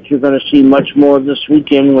sure that you're going to see much more this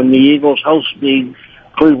weekend when the Eagles host the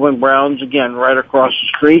Cleveland Browns again right across the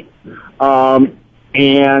street.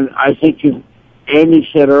 And I think Andy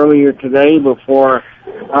said earlier today before,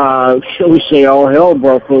 shall we say, all hell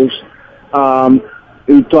broke loose,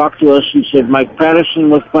 he talked to us. He said Mike Patterson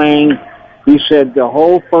was playing. He said the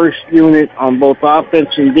whole first unit on both offense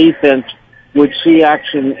and defense would see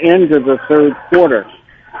action into the third quarter.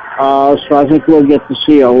 So I think we'll get to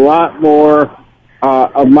see a lot more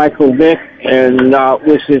of Michael Vick, and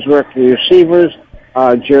with his rookie receivers.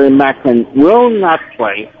 Jerry Macklin will not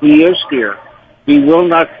play. He is here. He will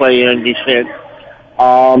not play, Andy said.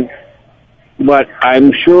 But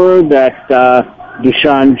I'm sure that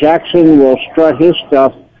Deshaun Jackson will strut his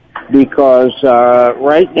stuff because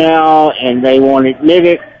right now, and they won't admit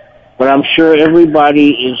it, but I'm sure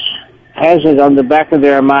everybody has it on the back of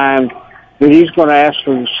their mind that he's going to ask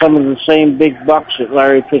for some of the same big bucks that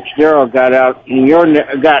Larry Fitzgerald got out in your neck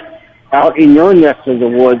of the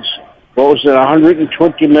woods. What was it,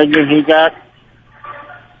 $120 million he got?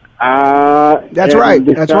 That's right.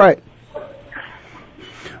 That's right.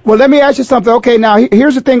 Well, let me ask you something. Okay, now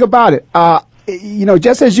here's the thing about it.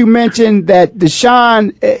 Just as you mentioned that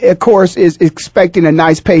Deshaun, of course, is expecting a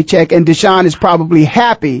nice paycheck, and Deshaun is probably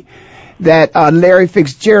happy that Larry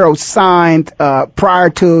Fitzgerald signed prior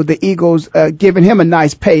to the Eagles giving him a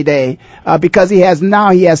nice payday because he has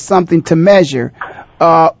something to measure.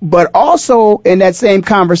 But also in that same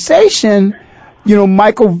conversation,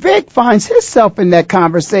 Michael Vick finds himself in that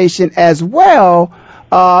conversation as well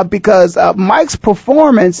because Mike's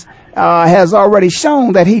performance has already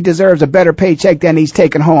shown that he deserves a better paycheck than he's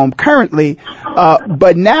taken home currently.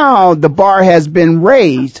 But now the bar has been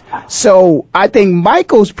raised. So I think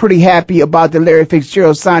Michael's pretty happy about the Larry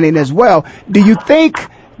Fitzgerald signing as well. Do you think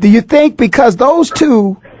because those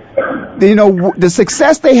two, the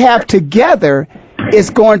success they have together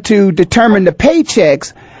is going to determine the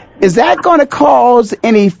paychecks, is that going to cause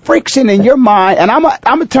any friction in your mind? And I'm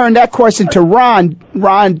gonna turn that question to Ron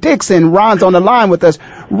Dixon. Ron's on the line with us.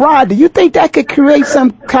 Ron, do you think that could create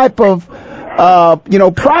some type of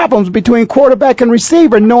problems between quarterback and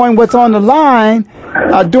receiver, knowing what's on the line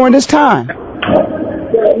during this time?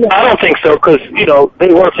 I don't think so, because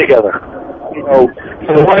they work together.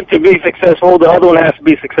 For one to be successful, the other one has to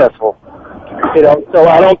be successful. So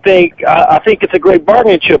I don't think. I think it's a great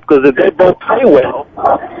bargaining chip because if they both play well,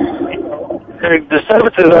 the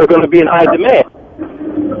services are going to be in high demand.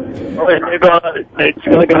 It's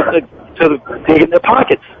going to go to dig in their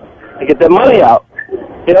pockets to get their money out.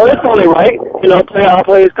 It's only right.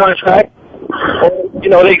 Play his contract.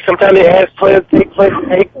 Sometimes they ask players to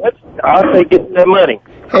take cuts. I'll say get their money.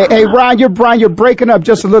 Hey, Ron, you're breaking up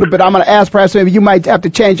just a little bit. I'm going to ask perhaps maybe you might have to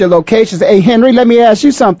change your locations. Hey, Henry, let me ask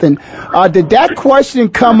you something. Did that question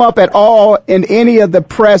come up at all in any of the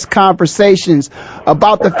press conversations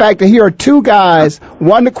about the fact that here are two guys,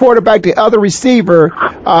 one the quarterback, the other receiver,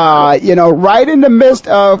 right in the midst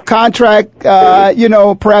of contract,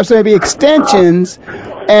 perhaps maybe extensions,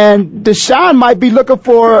 and Deshaun might be looking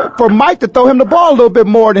for Mike to throw him the ball a little bit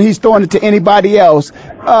more than he's throwing it to anybody else.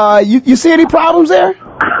 You see any problems there?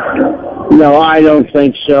 No, I don't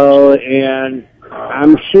think so, and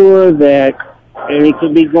I'm sure that, and it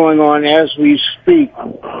could be going on as we speak.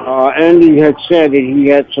 Andy had said that he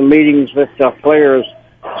had some meetings with the players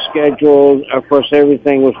scheduled. Of course,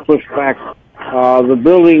 everything was pushed back. The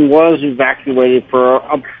building was evacuated for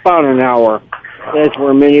about an hour. As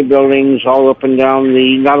were many buildings all up and down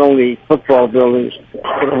not only football buildings,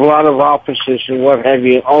 but a lot of offices and what have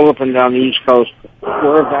you, all up and down the East Coast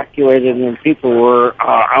were evacuated, and people were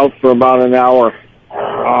out for about an hour.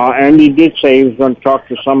 And he did say he was going to talk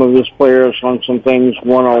to some of his players on some things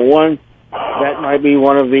one-on-one. That might be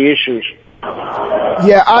one of the issues.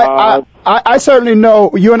 Yeah, I certainly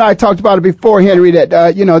know. You and I talked about it before, Henry, that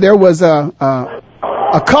there was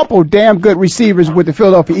a couple damn good receivers with the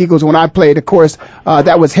Philadelphia Eagles when I played. Of course,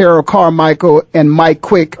 that was Harold Carmichael and Mike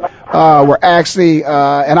Quick were actually,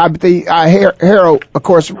 and I think Harold, of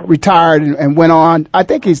course, retired and went on. I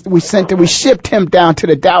think we shipped him down to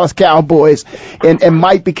the Dallas Cowboys, and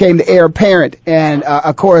Mike became the heir apparent, and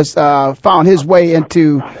of course, found his way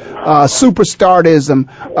into superstardism.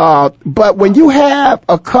 But when you have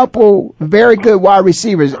a couple very good wide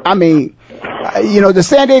receivers, I mean, the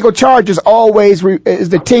San Diego Chargers always is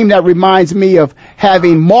the team that reminds me of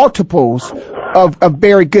having multiples of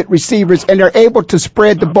very good receivers, and they're able to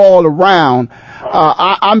spread the ball around.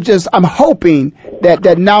 I'm hoping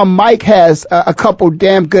that now Mike has a couple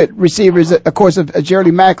damn good receivers. Of course, if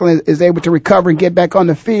Jerry Macklin is able to recover and get back on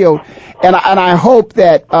the field, and I hope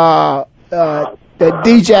that that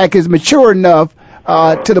D-Jack is mature enough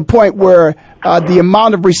to the point where the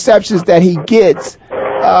amount of receptions that he gets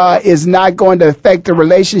is not going to affect the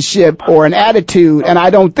relationship or an attitude. And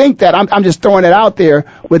I don't think that. I'm just throwing it out there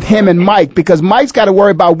with him and Mike, because Mike's got to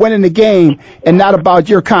worry about winning the game and not about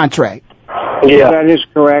your contract. Yeah, that is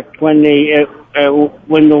correct. When the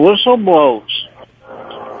whistle blows,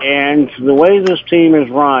 and the way this team is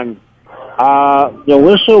run, the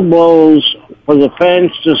whistle blows for the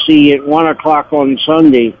fans to see at 1 o'clock on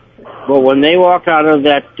Sunday But when they walk out of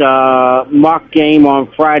that mock game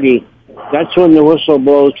on Friday, that's when the whistle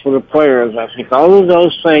blows for the players. I think all of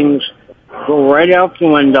those things go right out the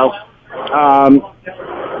window.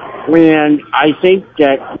 And I think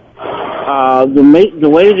that the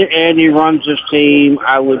way that Andy runs his team,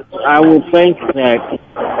 I would think that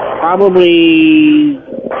probably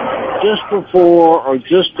just before or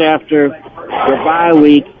just after the bye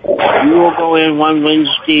week, you will go in one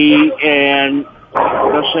Wednesday and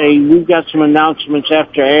they'll say, we've got some announcements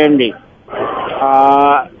after Andy.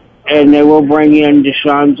 And they will bring in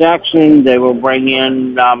Deshaun Jackson. They will bring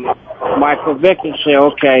in Michael Vick and say,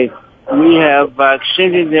 okay, we have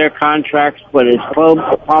extended their contracts, but as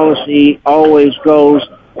club policy always goes,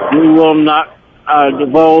 we will not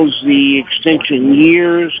divulge the extension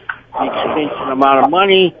years, the extension amount of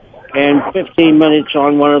money, and 15 minutes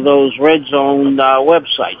on one of those red zone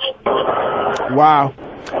websites. Wow.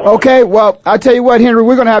 Okay, well, I'll tell you what, Henry,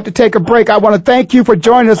 we're going to have to take a break. I want to thank you for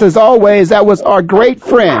joining us as always. That was our great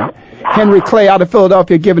friend, Henry Clay, out of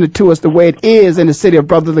Philadelphia, giving it to us the way it is in the city of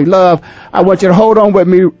brotherly love. I want you to hold on with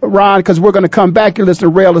me, Ron, because we're going to come back. You're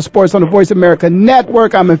listening to Rail of Sports on the Voice America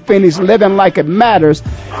Network. I'm in Phoenix, living like it matters,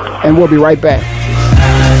 and we'll be right back.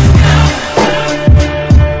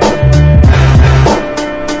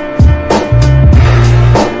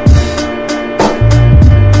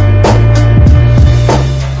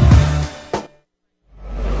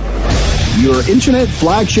 Your internet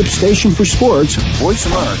flagship station for sports, Voice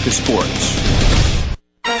America Sports.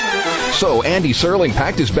 So Andy Serling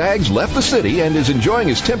packed his bags, left the city, and is enjoying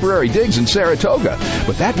his temporary digs in Saratoga.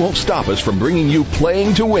 But that won't stop us from bringing you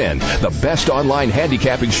Playing to Win, the best online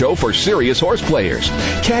handicapping show for serious horse players.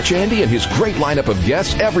 Catch Andy and his great lineup of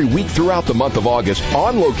guests every week throughout the month of August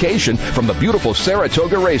on location from the beautiful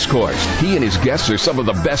Saratoga Racecourse. He and his guests are some of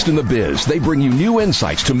the best in the biz. They bring you new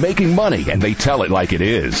insights to making money, and they tell it like it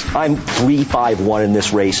is. I'm 3-5-1 in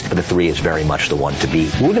this race, but the 3 is very much the one to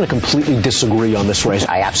beat. We're going to completely disagree on this race.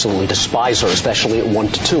 I absolutely despise her, especially at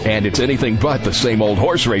 1-2. And it's anything but the same old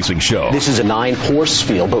horse racing show. This is a 9-horse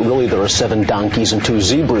field, but really there are 7 donkeys and 2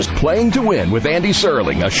 zebras. Playing to Win with Andy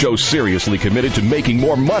Serling, a show seriously committed to making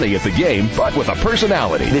more money at the game, but with a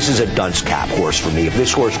personality. This is a dunce cap horse for me. If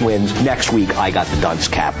this horse wins, next week I got the dunce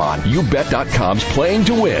cap on. YouBet.com's Playing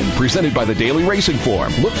to Win, presented by the Daily Racing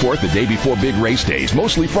Form. Look for it the day before big race days,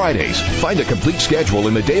 mostly Fridays. Find a complete schedule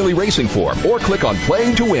in the Daily Racing Form or click on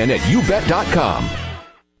Playing to Win at YouBet.com.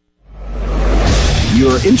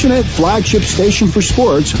 Your internet flagship station for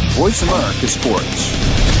sports, Voice America Sports.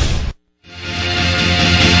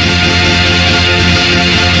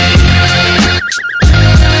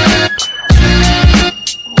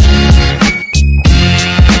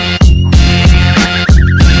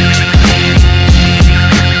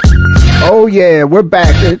 Oh, yeah, we're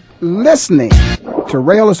back listening to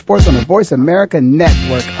Rail of Sports on the Voice America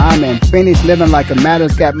Network. I'm in Phoenix, living like it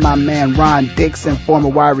matters. Got my man Ron Dixon, former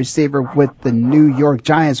wide receiver with the New York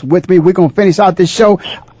Giants, with me. We're going to finish out this show.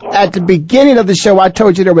 At the beginning of the show, I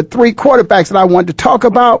told you there were 3 quarterbacks that I wanted to talk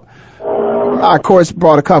about. I, of course,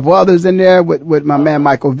 brought a couple others in there with my man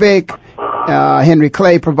Michael Vick. Henry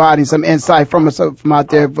Clay providing some insight from us from out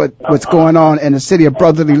there, but what's going on in the city of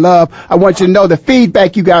brotherly love. I want you to know the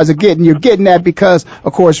feedback you guys are getting. You're getting that because,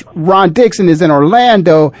 of course, Ron Dixon is in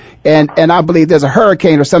Orlando, and I believe there's a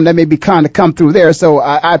hurricane or something that may be kind of come through there. So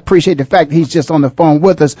I appreciate the fact that he's just on the phone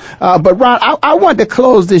with us. But Ron, I wanted to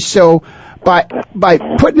close this show by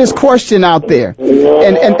putting this question out there,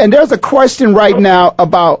 and there's a question right now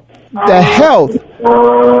about the health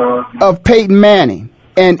of Peyton Manning.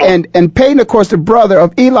 And Peyton, of course, the brother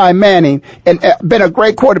of Eli Manning, and been a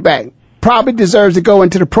great quarterback, probably deserves to go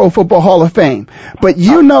into the Pro Football Hall of Fame. But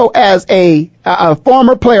you know, as a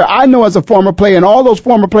former player, I know as a former player, and all those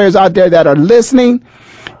former players out there that are listening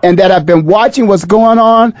and that have been watching what's going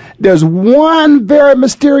on, there's one very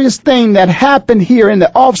mysterious thing that happened here in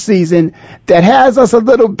the off season that has us a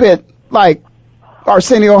little bit like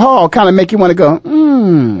Arsenio Hall, kind of make you want to go,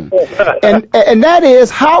 and that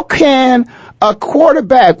is, how can a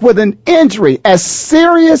quarterback with an injury as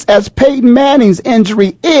serious as Peyton Manning's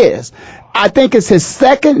injury is? I think it's his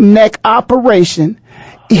second neck operation.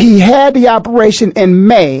 He had the operation in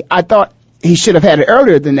May. I thought he should have had it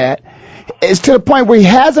earlier than that. It's to the point where he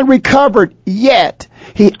hasn't recovered yet.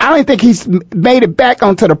 I don't think he's made it back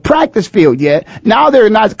onto the practice field yet. Now they're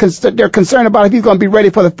concerned about if he's going to be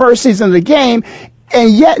ready for the first season of the game,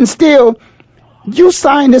 and yet and still, you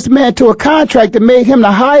signed this man to a contract that made him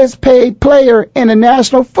the highest paid player in the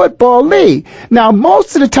National Football League. Now,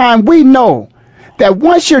 most of the time we know that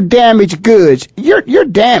once you're damaged goods, you're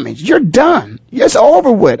damaged. You're done. It's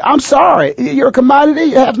over with. I'm sorry. You're a commodity.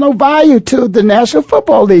 You have no value to the National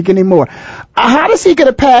Football League anymore. How does he get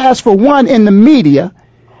a pass for one in the media?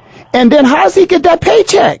 And then how does he get that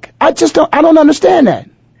paycheck? I don't understand that.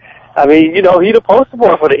 I mean, he's the poster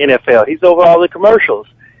boy for the NFL. He's over all the commercials.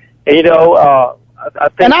 And, I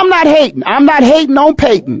think. And I'm not hating. I'm not hating on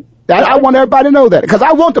Peyton. I want everybody to know that, because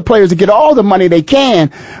I want the players to get all the money they can.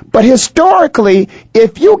 But historically,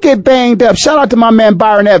 if you get banged up, shout out to my man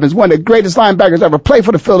Byron Evans, one of the greatest linebackers ever played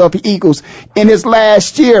for the Philadelphia Eagles. In his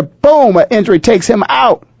last year, boom, an injury takes him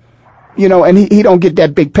out. And he don't get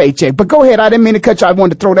that big paycheck. But go ahead. I didn't mean to cut you. I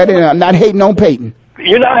wanted to throw that in. I'm not hating on Peyton.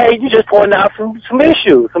 You're not hating. You're just pointing out some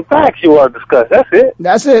issues, some facts you want to discuss. That's it.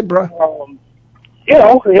 That's it, bro.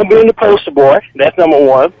 Him being the poster boy, that's number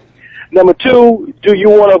one. Number two, do you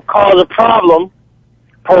want to cause a problem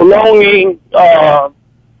prolonging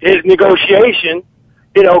his negotiation,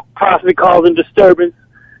 possibly causing disturbance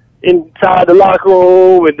inside the locker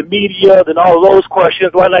room and the media and all those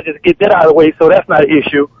questions? Why not just get that out of the way so that's not an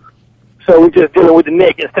issue? So we're just dealing with the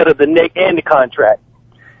neck instead of the neck and the contract.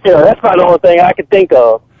 That's about the only thing I can think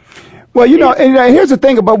of. Well, and here's the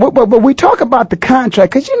thing about, but we talk about the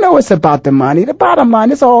contract because it's about the money. The bottom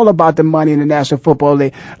line, it's all about the money in the National Football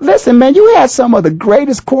League. Listen, man, you had some of the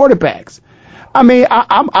greatest quarterbacks. I mean,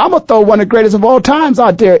 I'm gonna throw one of the greatest of all times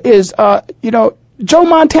out there is, Joe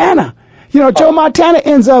Montana. Joe Montana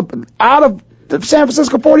ends up out of the San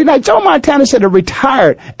Francisco 49ers. Joe Montana should have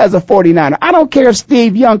retired as a 49er. I don't care if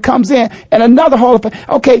Steve Young comes in and another Hall of Fame.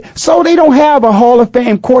 Okay, so they don't have a Hall of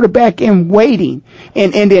Fame quarterback in waiting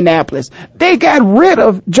in Indianapolis. They got rid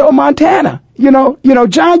of Joe Montana.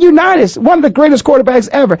 John Unitas, one of the greatest quarterbacks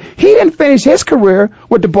ever. He didn't finish his career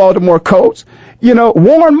with the Baltimore Colts.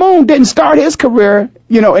 Warren Moon didn't start his career,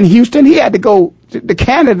 in Houston. He had to go to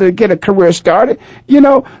Canada to get a career started.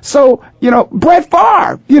 Brett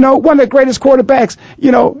Favre, one of the greatest quarterbacks,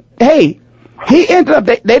 hey, he ended up,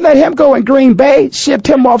 they let him go in Green Bay, shipped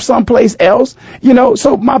him off someplace else.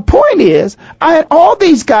 So my point is, all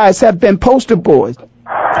these guys have been poster boys.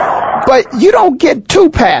 But you don't get two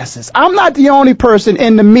passes. I'm not the only person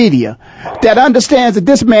in the media that understands that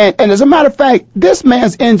this man, and as a matter of fact, this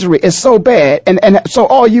man's injury is so bad, and so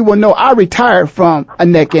all you will know, I retired from a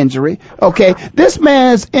neck injury, okay? This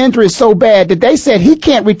man's injury is so bad that they said he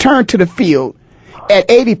can't return to the field at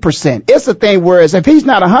 80%. It's a thing whereas if he's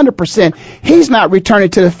not 100%, he's not returning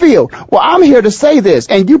to the field. Well, I'm here to say this,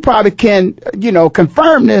 and you probably can,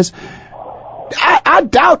 confirm this. I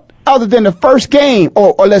doubt, other than the first game,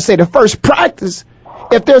 or let's say the first practice,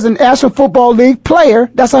 if there's a National Football League player,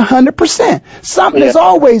 that's 100%. Something is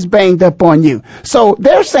always banged up on you. So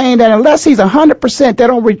they're saying that unless he's 100%, they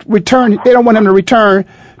don't return. They don't want him to return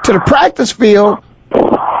to the practice field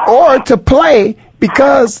or to play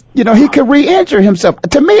because he could re-injure himself.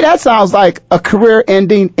 To me, that sounds like a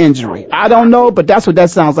career-ending injury. I don't know, but that's what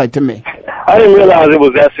that sounds like to me. I didn't realize it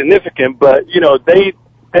was that significant, but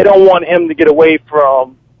they don't want him to get away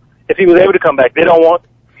from. If he was able to come back, they don't want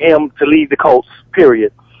him to leave the Colts,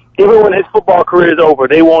 period. Even when his football career is over,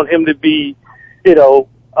 they want him to be,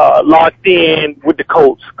 locked in with the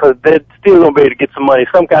Colts because they're still going to be able to get some money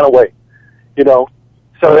some kind of way,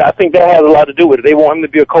 So I think that has a lot to do with it. They want him to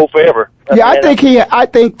be a Colt forever. I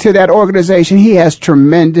think to that organization, he has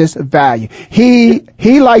tremendous value. He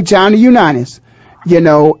like Johnny Unitas,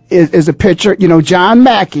 is a pitcher, John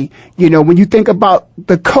Mackey, when you think about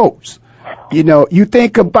the Colts, you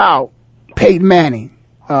think about Peyton Manning,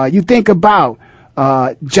 you think about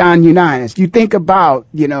John Unitas, you think about,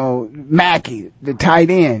 Mackey, the tight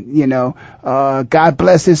end, God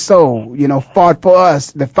bless his soul, fought for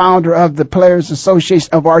us, the founder of the Players Association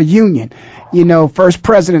of our union, first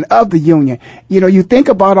president of the union. You think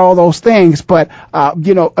about all those things, but,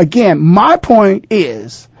 again, my point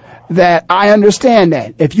is that I understand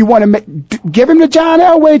that. If you want to give him the John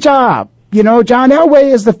Elway job, John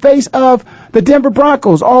Elway is the face of the Denver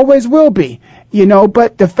Broncos, always will be,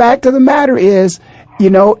 but the fact of the matter is,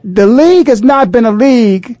 the league has not been a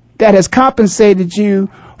league that has compensated you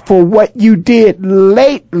for what you did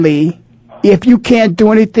lately if you can't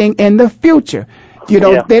do anything in the future.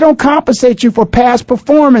 They don't compensate you for past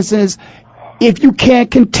performances if you can't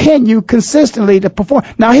continue consistently to perform.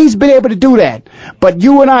 Now, he's been able to do that, but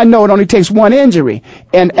you and I know it only takes one injury.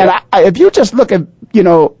 And if you just look at,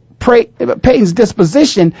 Peyton's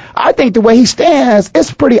disposition, I think the way he stands,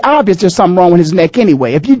 it's pretty obvious there's something wrong with his neck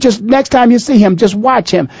anyway. If you just, next time you see him, just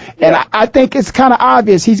watch him. And I think it's kind of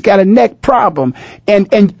obvious he's got a neck problem. And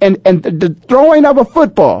the throwing of a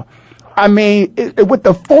football, I mean, with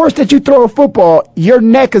the force that you throw a football, your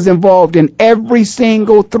neck is involved in every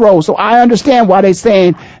single throw. So I understand why they're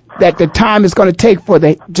saying that the time is going to take for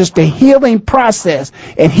the healing process,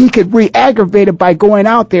 and he could re-aggravate it by going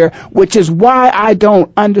out there, which is why I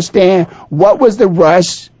don't understand what was the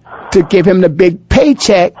rush to give him the big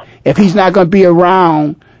paycheck if he's not going to be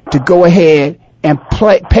around to go ahead and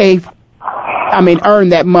earn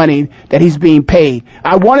that money that he's being paid.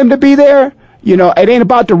 I want him to be there. You know, it ain't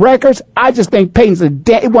about the records. I just think Peyton's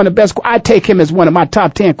one of the best. I take him as one of my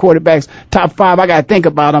top 10 quarterbacks, top 5. I got to think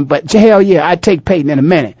about him, but hell yeah, I take Peyton in a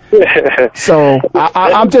minute. So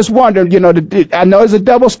I'm just wondering, you know, I know it's a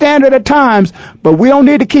double standard at times, but we don't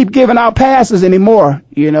need to keep giving out passes anymore.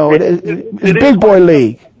 You know, it's big boy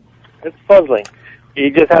league. It's puzzling. You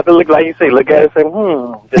just have to look, like you say, look at it and say,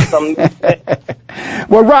 there's something.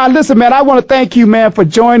 Well, Ron, listen, man, I want to thank you, man, for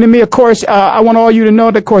joining me. Of course, I want all you to know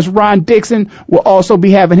that, of course, Ron Dixon will also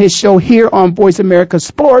be having his show here on Voice America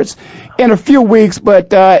Sports in a few weeks.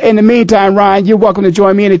 But in the meantime, Ron, you're welcome to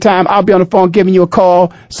join me anytime. I'll be on the phone giving you a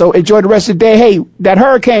call. So enjoy the rest of the day. Hey, that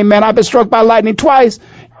hurricane, man, I've been struck by lightning twice.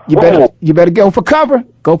 You better go for cover.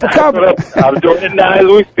 Go for cover. I'm doing it now as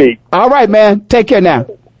we speak. All right, man. Take care now.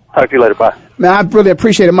 Talk to you later. Bye. Man, I really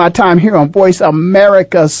appreciated my time here on Voice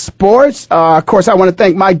America Sports. Of course, I want to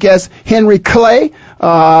thank my guest, Henry Clay.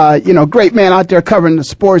 Great man out there covering the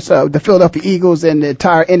sports of the Philadelphia Eagles and the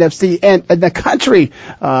entire NFC and the country,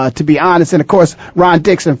 to be honest. And, of course, Ron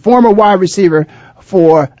Dixon, former wide receiver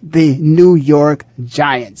for the New York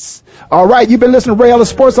Giants. All right, you've been listening to Ray Ellis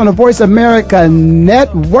Sports on the Voice America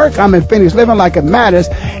Network. I'm in Phoenix, living like it matters,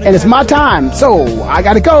 and it's my time, so I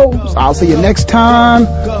gotta go. So I'll see you next time,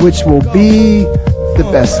 which will be the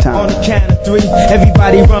best time. On the count of 3,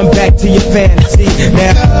 everybody run back to your fantasy.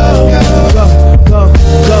 Now, go, go,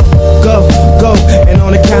 go, go, go, and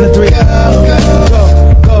on the count of 3, go,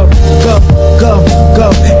 go, go, go,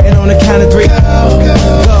 go, and on the count of 3, go,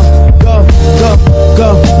 go,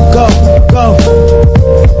 go, go,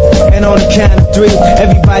 and on the count of 3,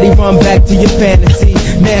 everybody run back to your fantasy.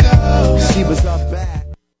 Now, she was up back.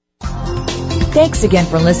 Thanks again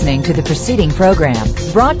for listening to the preceding program,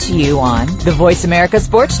 brought to you on the Voice America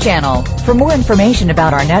Sports Channel. For more information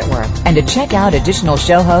about our network and to check out additional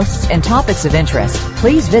show hosts and topics of interest,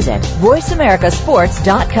 please visit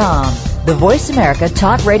voiceamericasports.com. The Voice America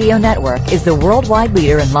Talk Radio Network is the worldwide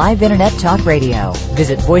leader in live Internet talk radio.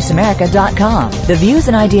 Visit voiceamerica.com. The views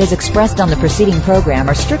and ideas expressed on the preceding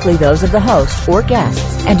program are strictly those of the host or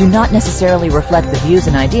guests and do not necessarily reflect the views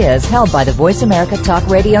and ideas held by the Voice America Talk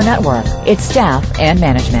Radio Network, its staff, and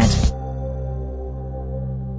management.